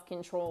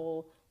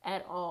self-control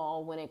at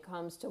all when it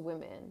comes to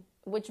women,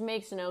 which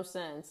makes no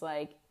sense.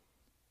 Like,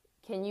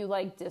 can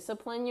you,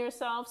 discipline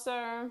yourself,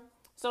 sir?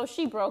 So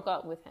she broke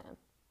up with him.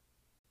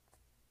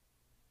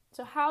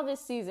 So how this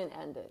season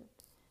ended.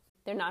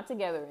 They're not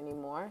together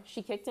anymore.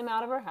 She kicked him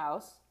out of her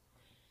house.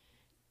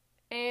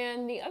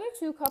 And the other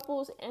 2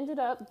 couples ended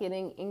up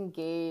getting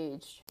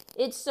engaged.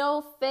 It's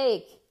so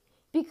fake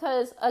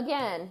because,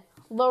 again,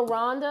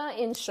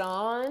 LaRonda and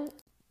Sean,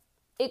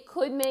 it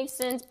could make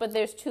sense, but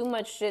there's too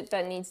much shit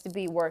that needs to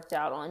be worked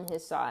out on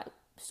his side.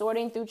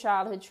 Sorting through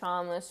childhood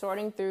trauma,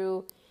 sorting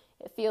through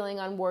feeling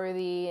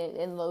unworthy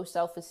and low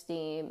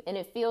self-esteem. And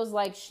it feels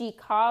like she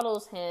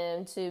coddles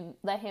him to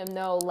let him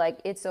know, like,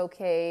 it's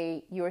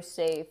okay, you're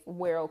safe,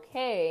 we're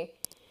okay.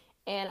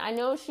 And I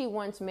know she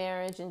wants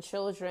marriage and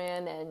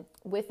children, and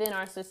within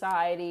our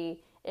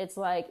society, it's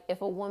like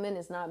if a woman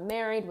is not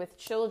married with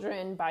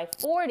children by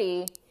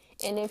 40,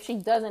 and if she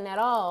doesn't at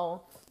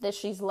all, that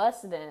she's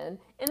less than,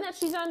 and that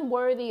she's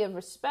unworthy of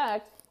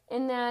respect,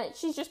 and that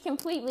she's just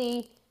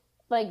completely,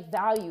 like,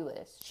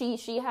 valueless.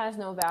 She has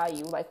no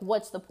value. Like,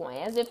 what's the point?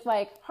 As if,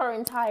 like, her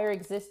entire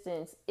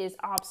existence is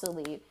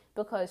obsolete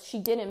because she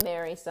didn't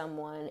marry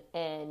someone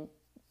and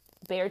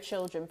bear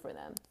children for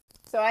them.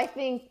 So I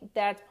think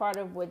that's part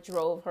of what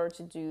drove her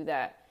to do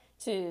that,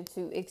 to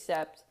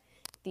accept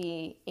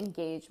the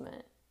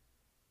engagement.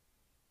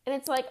 And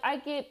it's like, I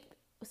get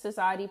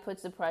society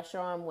puts the pressure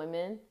on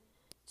women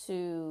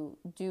to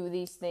do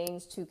these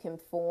things, to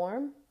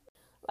conform.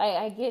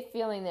 I get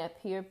feeling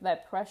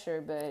that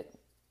pressure, but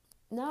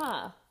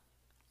nah.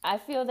 I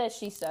feel that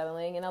she's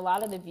settling, and a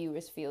lot of the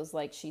viewers feels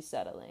like she's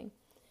settling.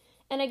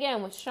 And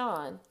again, with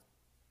Sean,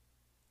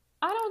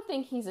 I don't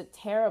think he's a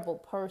terrible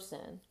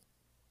person.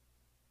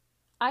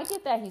 I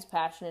get that he's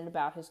passionate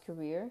about his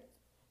career,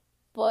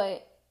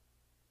 but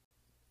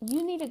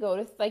you need to go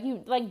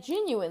to,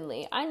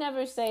 genuinely. I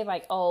never say,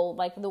 like, oh,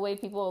 like, the way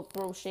people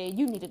throw shade,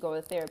 you need to go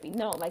to therapy.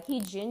 No, like, he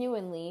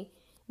genuinely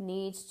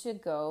needs to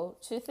go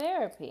to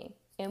therapy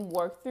and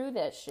work through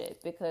that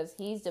shit, because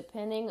he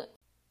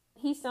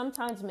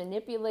sometimes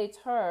manipulates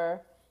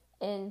her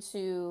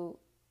into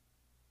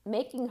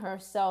making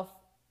herself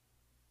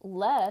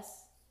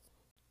less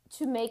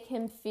to make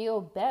him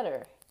feel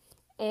better.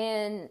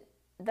 And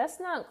that's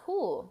not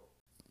cool.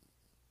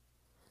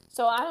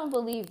 So I don't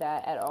believe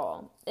that at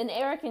all. And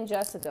Eric and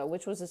Jessica,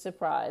 which was a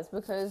surprise,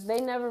 because they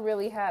never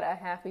really had a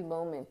happy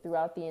moment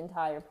throughout the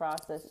entire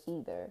process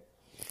either.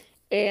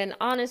 And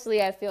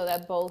honestly, I feel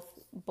that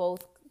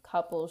both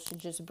couples should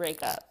just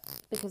break up,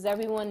 because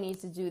everyone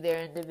needs to do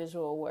their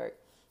individual work.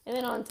 And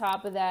then on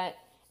top of that,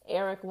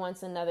 Eric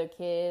wants another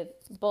kid.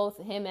 Both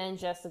him and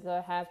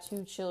Jessica have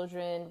 2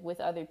 children with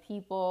other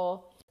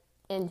people.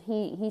 And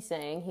he's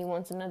saying he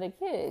wants another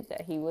kid,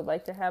 that he would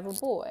like to have a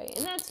boy.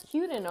 And that's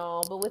cute and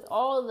all, but with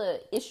all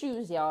the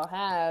issues y'all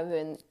have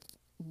and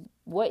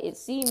what it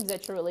seems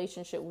that your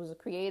relationship was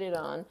created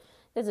on,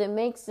 does it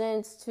make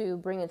sense to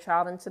bring a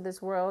child into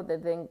this world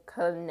that then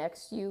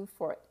connects you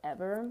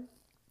forever,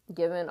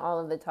 given all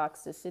of the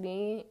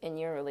toxicity in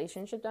your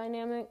relationship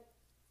dynamic?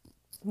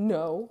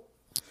 No.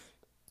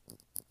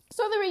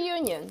 So the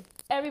reunion.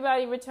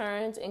 Everybody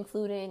returns,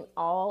 including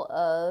all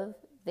of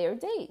their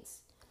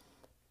dates.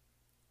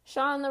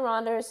 Sean and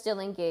LaRonda are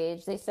still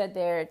engaged. They said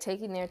they're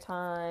taking their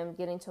time,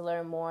 getting to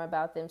learn more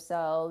about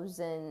themselves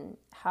and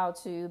how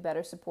to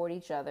better support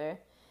each other.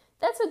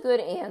 That's a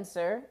good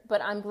answer,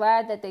 but I'm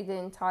glad that they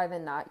didn't tie the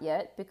knot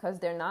yet, because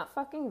they're not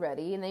fucking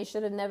ready and they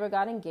should have never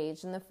got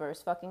engaged in the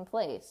first fucking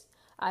place.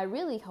 I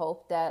really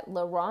hope that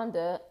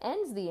LaRonda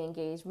ends the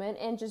engagement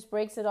and just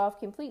breaks it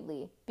off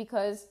completely,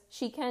 because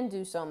she can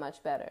do so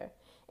much better.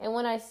 And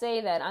when I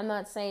say that, I'm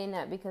not saying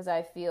that because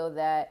I feel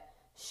that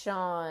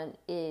Sean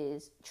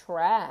is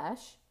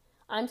trash.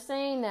 I'm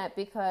saying that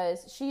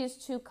because she is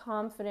too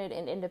confident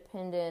and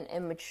independent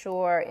and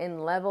mature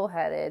and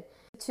level-headed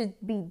to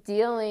be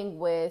dealing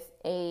with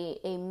a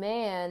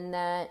man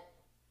that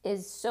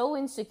is so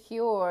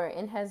insecure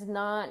and has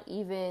not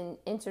even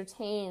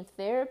entertained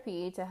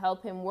therapy to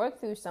help him work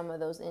through some of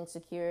those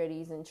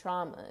insecurities and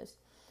traumas.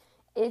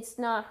 It's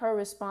not her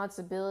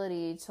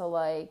responsibility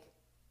to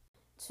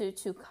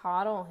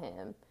coddle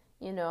him.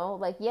 You know,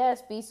 like,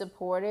 yes, be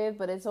supportive,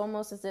 but it's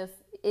almost as if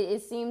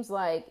it seems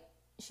like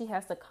she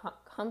has to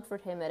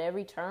comfort him at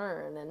every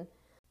turn. And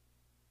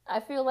I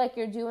feel like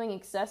you're doing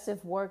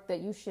excessive work that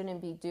you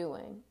shouldn't be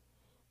doing.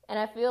 And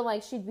I feel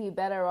like she'd be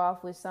better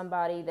off with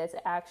somebody that's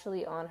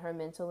actually on her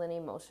mental and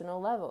emotional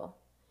level.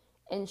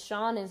 And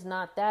Sean is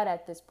not that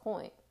at this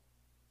point.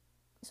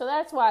 So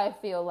that's why I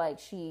feel like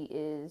she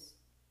is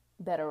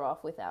better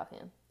off without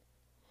him.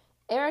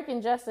 Eric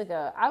and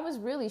Jessica, I was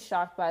really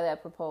shocked by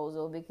that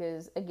proposal,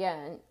 because,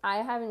 again, I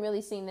haven't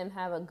really seen them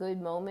have a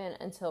good moment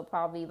until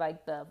probably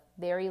like the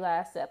very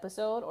last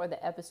episode or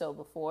the episode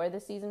before the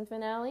season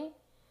finale.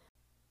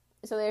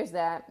 So there's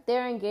that.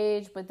 They're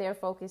engaged, but they're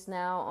focused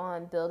now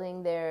on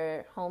building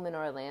their home in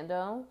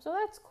Orlando. So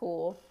that's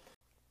cool.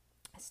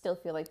 I still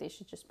feel like they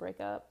should just break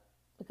up,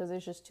 because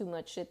there's just too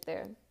much shit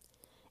there.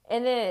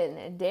 And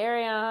then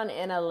Darian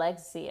and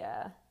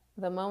Alexia,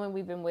 the moment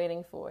we've been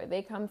waiting for.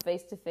 They come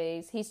face to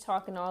face. He's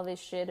talking all this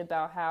shit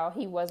about how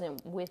he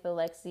wasn't with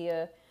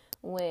Alexia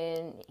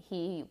when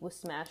he was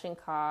smashing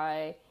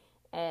Kai,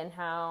 and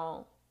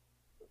how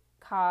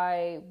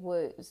Kai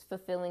was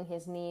fulfilling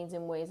his needs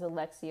in ways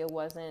Alexia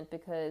wasn't,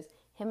 because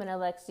him and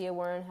Alexia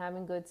weren't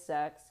having good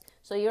sex.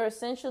 So you're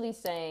essentially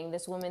saying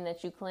this woman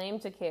that you claim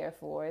to care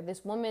for,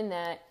 this woman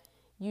that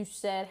you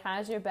said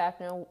has your back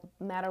no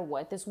matter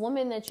what, this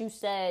woman that you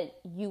said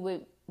you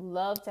would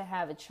love to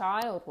have a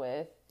child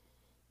with,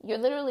 you're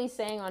literally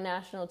saying on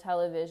national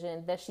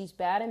television that she's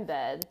bad in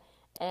bed,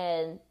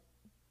 and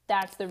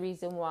that's the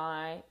reason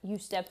why you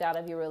stepped out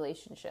of your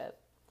relationship,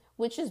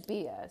 which is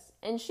BS.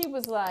 And she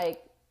was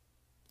like,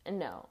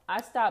 no,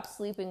 I stopped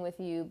sleeping with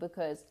you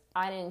because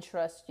I didn't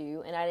trust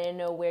you and I didn't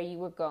know where you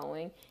were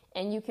going,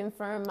 and you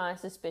confirmed my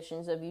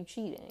suspicions of you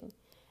cheating.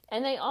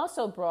 And they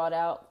also brought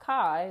out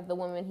Kai, the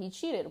woman he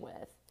cheated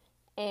with.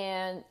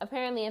 And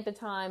apparently at the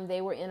time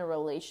they were in a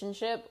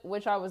relationship,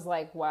 which I was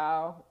like,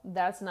 wow,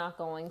 that's not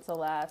going to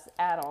last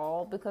at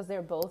all because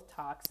they're both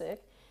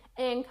toxic.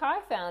 And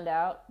Kai found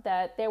out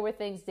that there were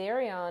things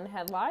Darion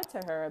had lied to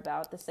her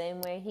about the same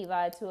way he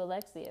lied to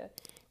Alexia.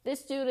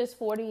 This dude is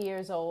 40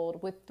 years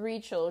old with 3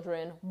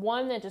 children,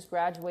 one that just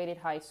graduated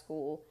high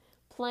school,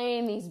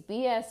 playing these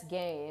BS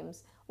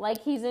games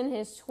like he's in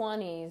his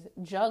 20s,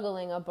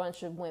 juggling a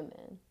bunch of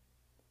women.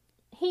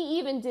 He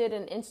even did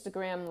an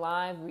Instagram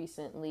live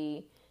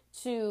recently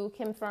to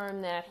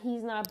confirm that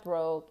he's not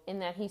broke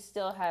and that he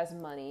still has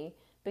money,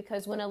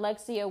 because when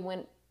Alexia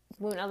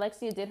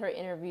did her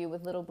interview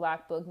with Little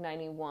Black Book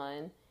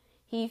 91,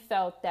 he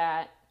felt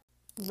that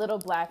Little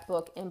Black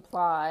Book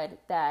implied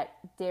that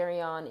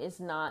Darion is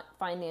not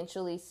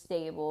financially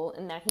stable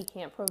and that he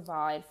can't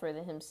provide for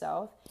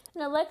himself.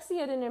 And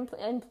Alexia didn't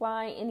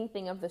imply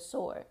anything of the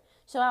sort.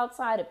 So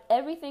outside of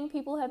everything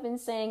people have been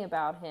saying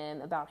about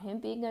him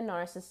being a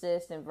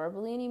narcissist and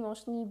verbally and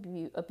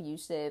emotionally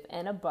abusive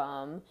and a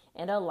bum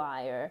and a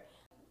liar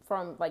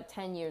from like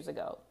 10 years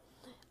ago,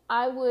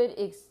 I would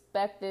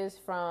expect this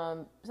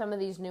from some of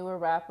these newer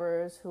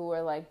rappers who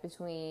are like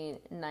between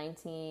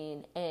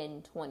 19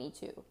 and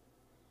 22.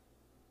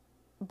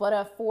 But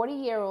a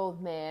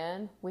 40-year-old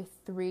man with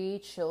 3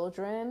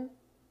 children,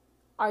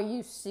 are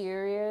you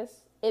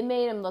serious? It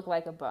made him look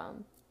like a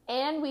bum.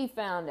 And we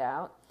found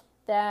out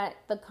that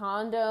the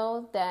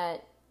condo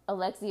that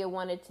Alexia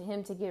wanted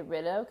him to get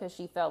rid of because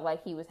she felt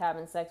like he was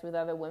having sex with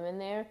other women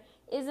there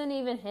isn't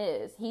even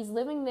his. He's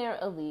living there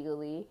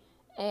illegally,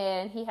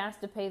 and he has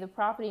to pay the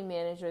property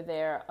manager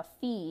there a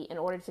fee in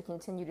order to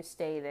continue to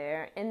stay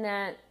there. And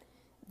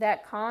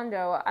that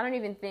condo, I don't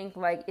even think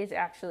like it's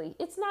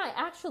not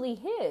actually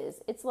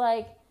his. It's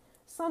like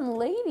some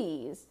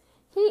ladies.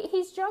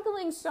 He's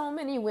juggling so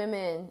many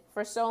women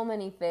for so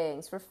many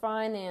things, for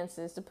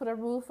finances, to put a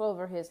roof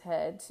over his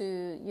head,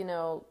 to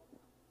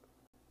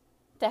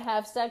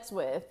have sex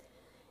with.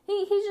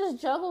 He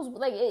just juggles,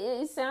 like,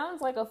 it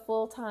sounds like a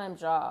full-time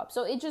job.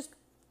 So it just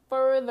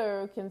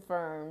further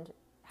confirmed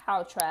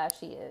how trash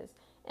he is.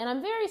 And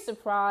I'm very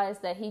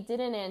surprised that he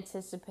didn't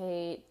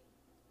anticipate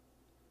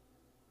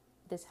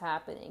this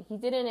happening. He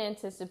didn't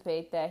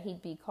anticipate that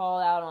he'd be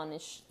called out on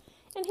this.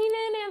 And he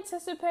didn't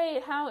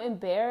anticipate how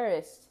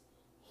embarrassed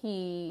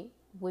he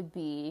would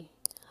be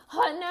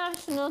on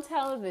national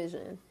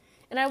television.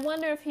 And I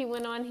wonder if he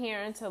went on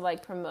here to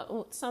like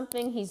promote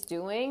something he's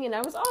doing. And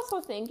I was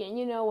also thinking,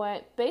 you know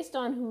what, based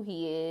on who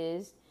he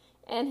is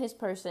and his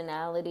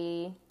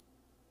personality,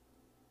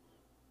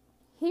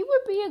 he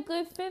would be a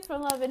good fit for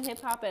Love and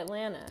Hip Hop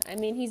Atlanta. I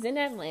mean, he's in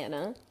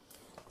Atlanta.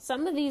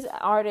 Some of these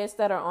artists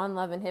that are on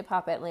Love and Hip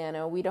Hop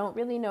Atlanta, we don't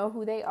really know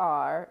who they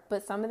are,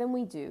 but some of them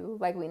we do.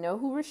 Like, we know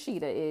who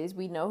Rashida is.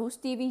 We know who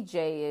Stevie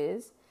J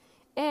is.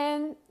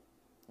 And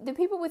the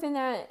people within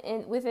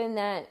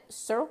that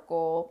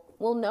circle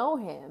will know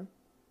him.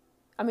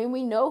 I mean,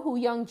 we know who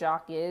Young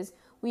Jock is.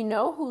 We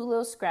know who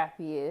Lil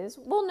Scrappy is.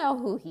 We'll know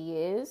who he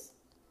is.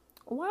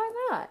 Why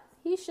not?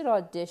 He should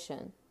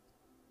audition.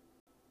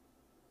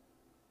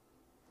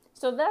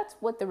 So that's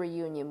what the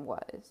reunion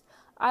was.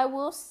 I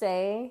will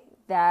say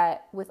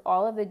that with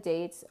all of the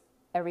dates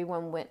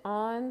everyone went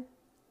on,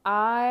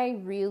 I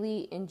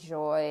really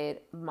enjoyed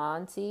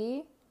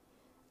Monty.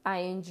 I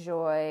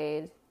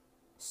enjoyed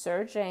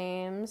Sir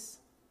James,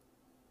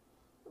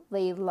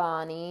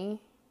 Leilani,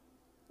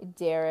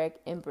 Derek,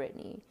 and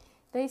Brittany.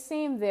 They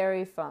seem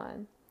very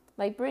fun.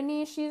 Like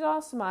Brittany, she's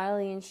all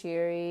smiley and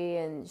cheery,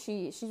 and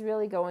she's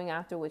really going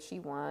after what she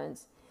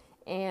wants.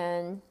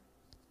 And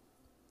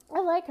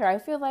I like her. I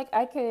feel like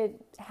I could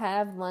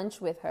have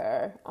lunch with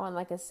her on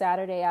like a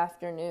Saturday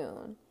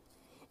afternoon.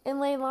 And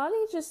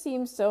Leilani just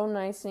seems so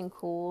nice and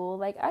cool.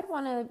 Like, I'd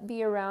want to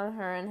be around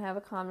her and have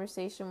a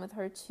conversation with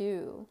her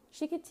too.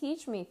 She could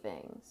teach me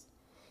things.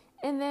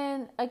 And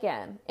then,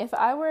 again, if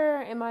I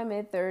were in my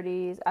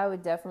mid-30s, I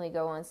would definitely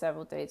go on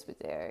several dates with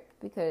Derek,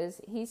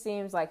 because he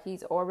seems like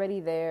he's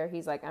already there.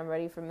 He's like, I'm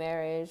ready for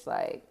marriage.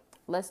 Like,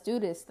 let's do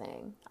this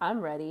thing.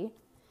 I'm ready.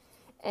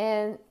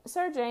 And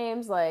Sir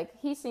James, like,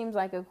 he seems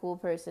like a cool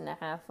person to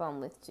have fun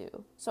with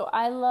too. So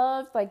I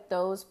loved, like,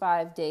 those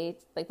 5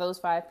 dates, like those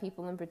 5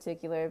 people in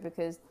particular,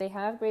 because they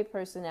have great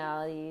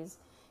personalities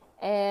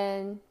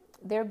and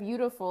they're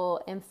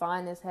beautiful and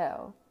fine as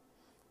hell.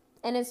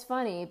 And it's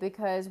funny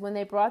because when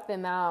they brought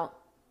them out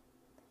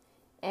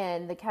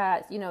and the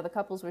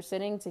couples were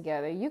sitting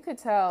together, you could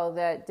tell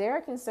that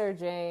Derek and Sir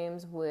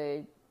James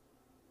would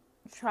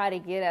try to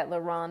get at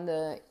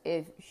LaRonda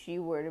if she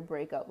were to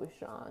break up with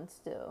Sean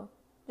still.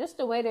 Just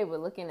the way they were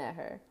looking at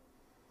her.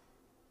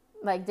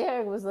 Like,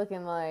 Derek was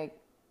looking like,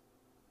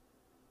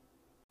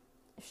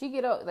 if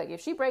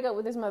she break up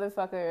with this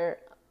motherfucker,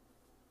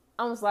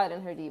 I'm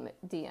sliding her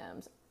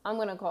DMs. I'm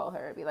going to call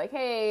her and be like,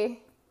 hey,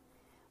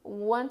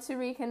 want to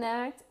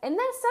reconnect. And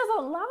that says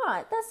a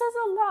lot. That says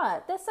a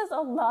lot. That says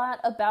a lot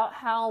about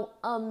how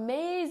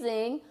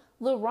amazing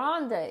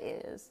LaRonda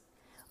is.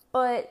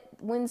 But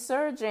when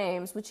Sir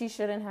James, which he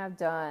shouldn't have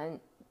done,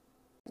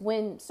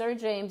 when Sir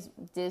James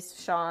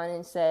dissed Sean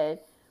and said,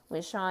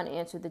 when Sean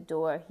answered the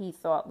door, he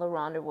thought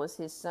LaRonda was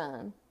his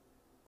son.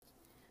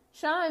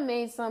 Sean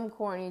made some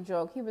corny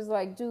joke. He was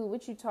like, dude,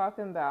 what you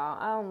talking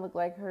about? I don't look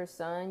like her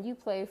son. You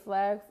play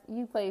flag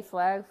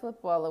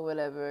football or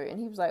whatever. And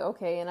he was like,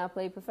 okay, and I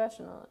play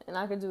professional and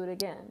I could do it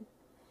again.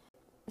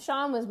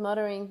 Sean was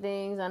muttering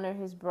things under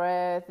his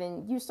breath,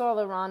 and you saw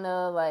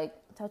LaRonda like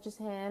touch his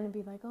hand and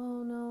be like,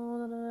 oh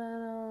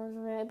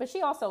no. But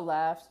she also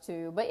laughed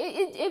too. But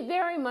it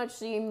very much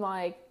seemed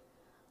like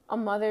a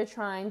mother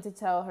trying to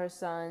tell her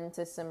son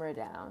to simmer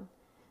down.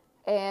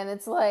 And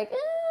it's like,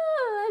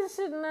 that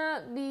should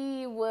not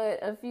be what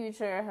a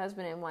future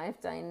husband and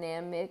wife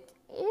dynamic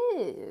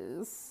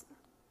is.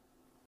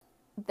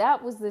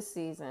 That was this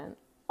season.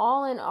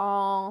 All in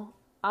all,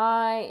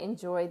 I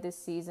enjoyed this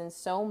season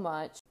so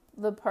much.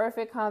 The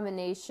perfect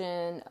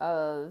combination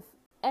of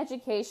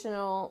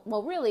educational,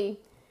 well, really,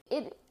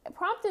 it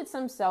prompted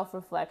some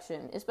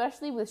self-reflection,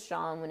 especially with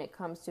Sean when it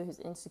comes to his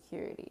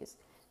insecurities.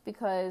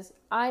 Because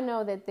I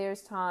know that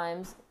there's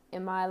times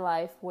in my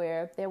life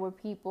where there were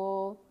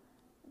people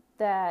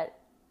that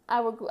I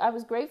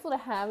was grateful to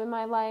have in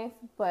my life,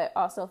 but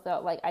also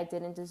felt like I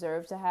didn't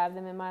deserve to have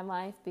them in my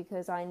life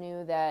because I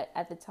knew that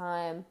at the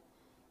time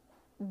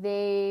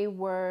they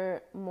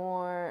were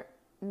more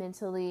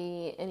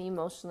mentally and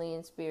emotionally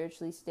and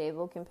spiritually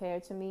stable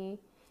compared to me.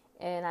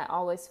 And I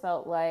always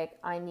felt like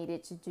I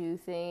needed to do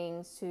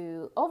things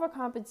to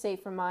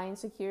overcompensate for my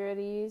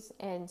insecurities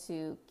and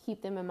to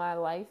keep them in my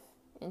life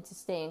and to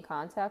stay in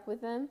contact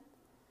with them.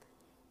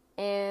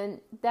 And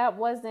that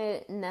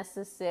wasn't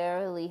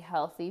necessarily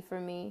healthy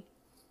for me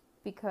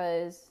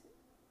because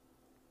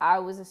I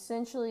was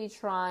essentially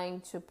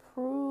trying to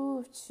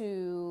prove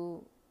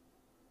to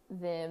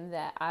them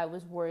that I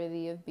was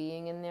worthy of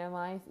being in their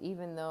life,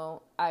 even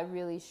though I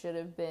really should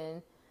have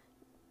been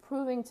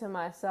proving to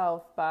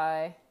myself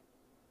by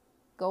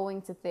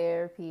going to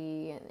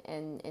therapy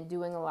and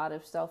doing a lot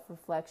of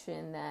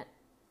self-reflection that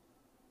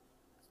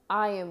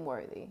I am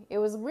worthy. It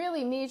was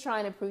really me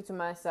trying to prove to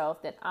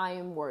myself that I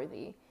am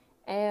worthy.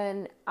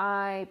 And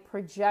I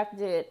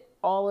projected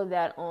all of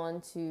that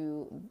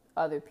onto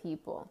other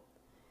people.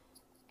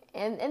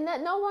 And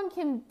that no one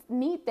can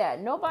meet that.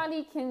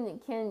 Nobody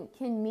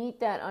can meet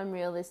that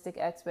unrealistic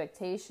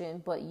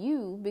expectation but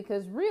you,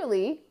 because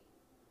really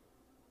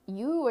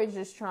you are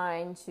just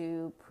trying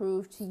to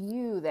prove to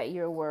you that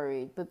you're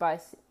worried,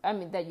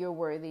 that you're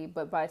worthy,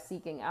 but by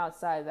seeking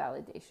outside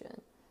validation.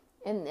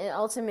 And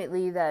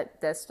ultimately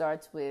that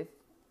starts with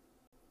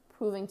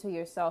proving to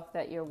yourself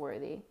that you're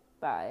worthy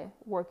by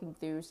working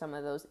through some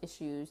of those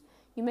issues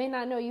you may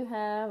not know you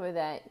have or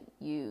that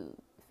you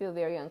feel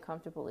very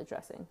uncomfortable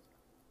addressing.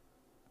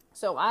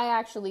 So I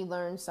actually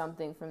learned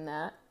something from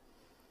that,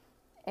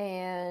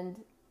 and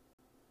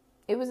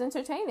it was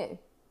entertaining.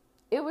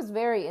 It was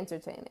very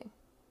entertaining.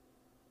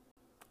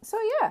 So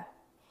yeah,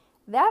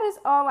 that is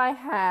all I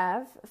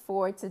have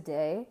for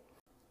today.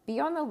 Be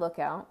on the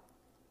lookout.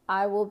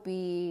 I will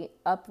be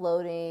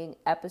uploading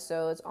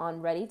episodes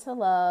on Ready to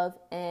Love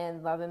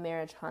and Love and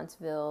Marriage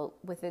Huntsville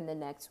within the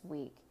next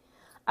week.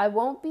 I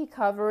won't be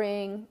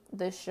covering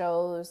the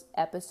shows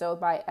episode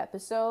by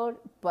episode,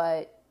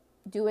 but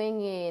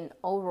doing an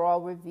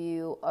overall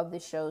review of the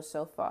shows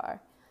so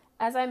far.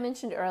 As I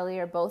mentioned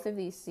earlier, both of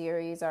these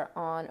series are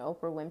on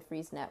Oprah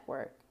Winfrey's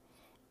network.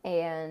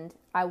 And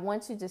I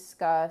want to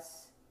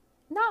discuss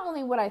not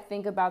only what I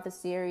think about the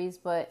series,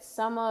 but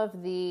some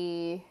of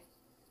the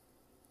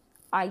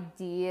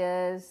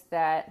ideas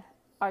that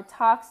are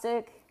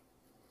toxic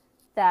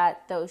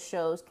that those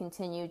shows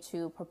continue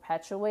to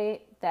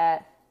perpetuate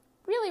that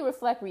really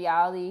reflect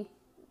reality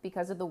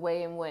because of the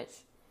way in which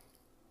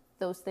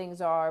those things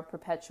are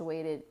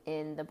perpetuated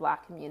in the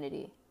Black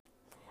community.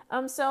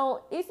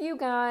 So if you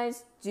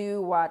guys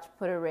do watch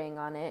Put a Ring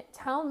on It,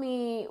 tell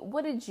me,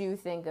 what did you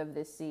think of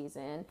this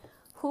season?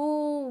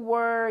 Who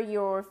were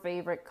your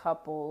favorite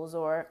couples,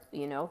 or,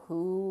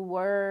 who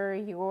were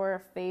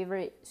your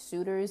favorite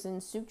suitors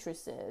and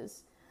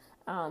suitresses?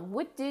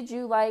 What did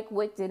you like?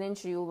 What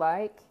didn't you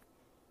like?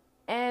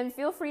 And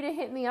feel free to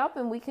hit me up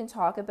and we can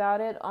talk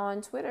about it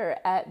on Twitter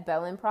at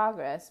Belle in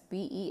Progress,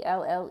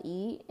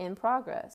 BELLE in Progress.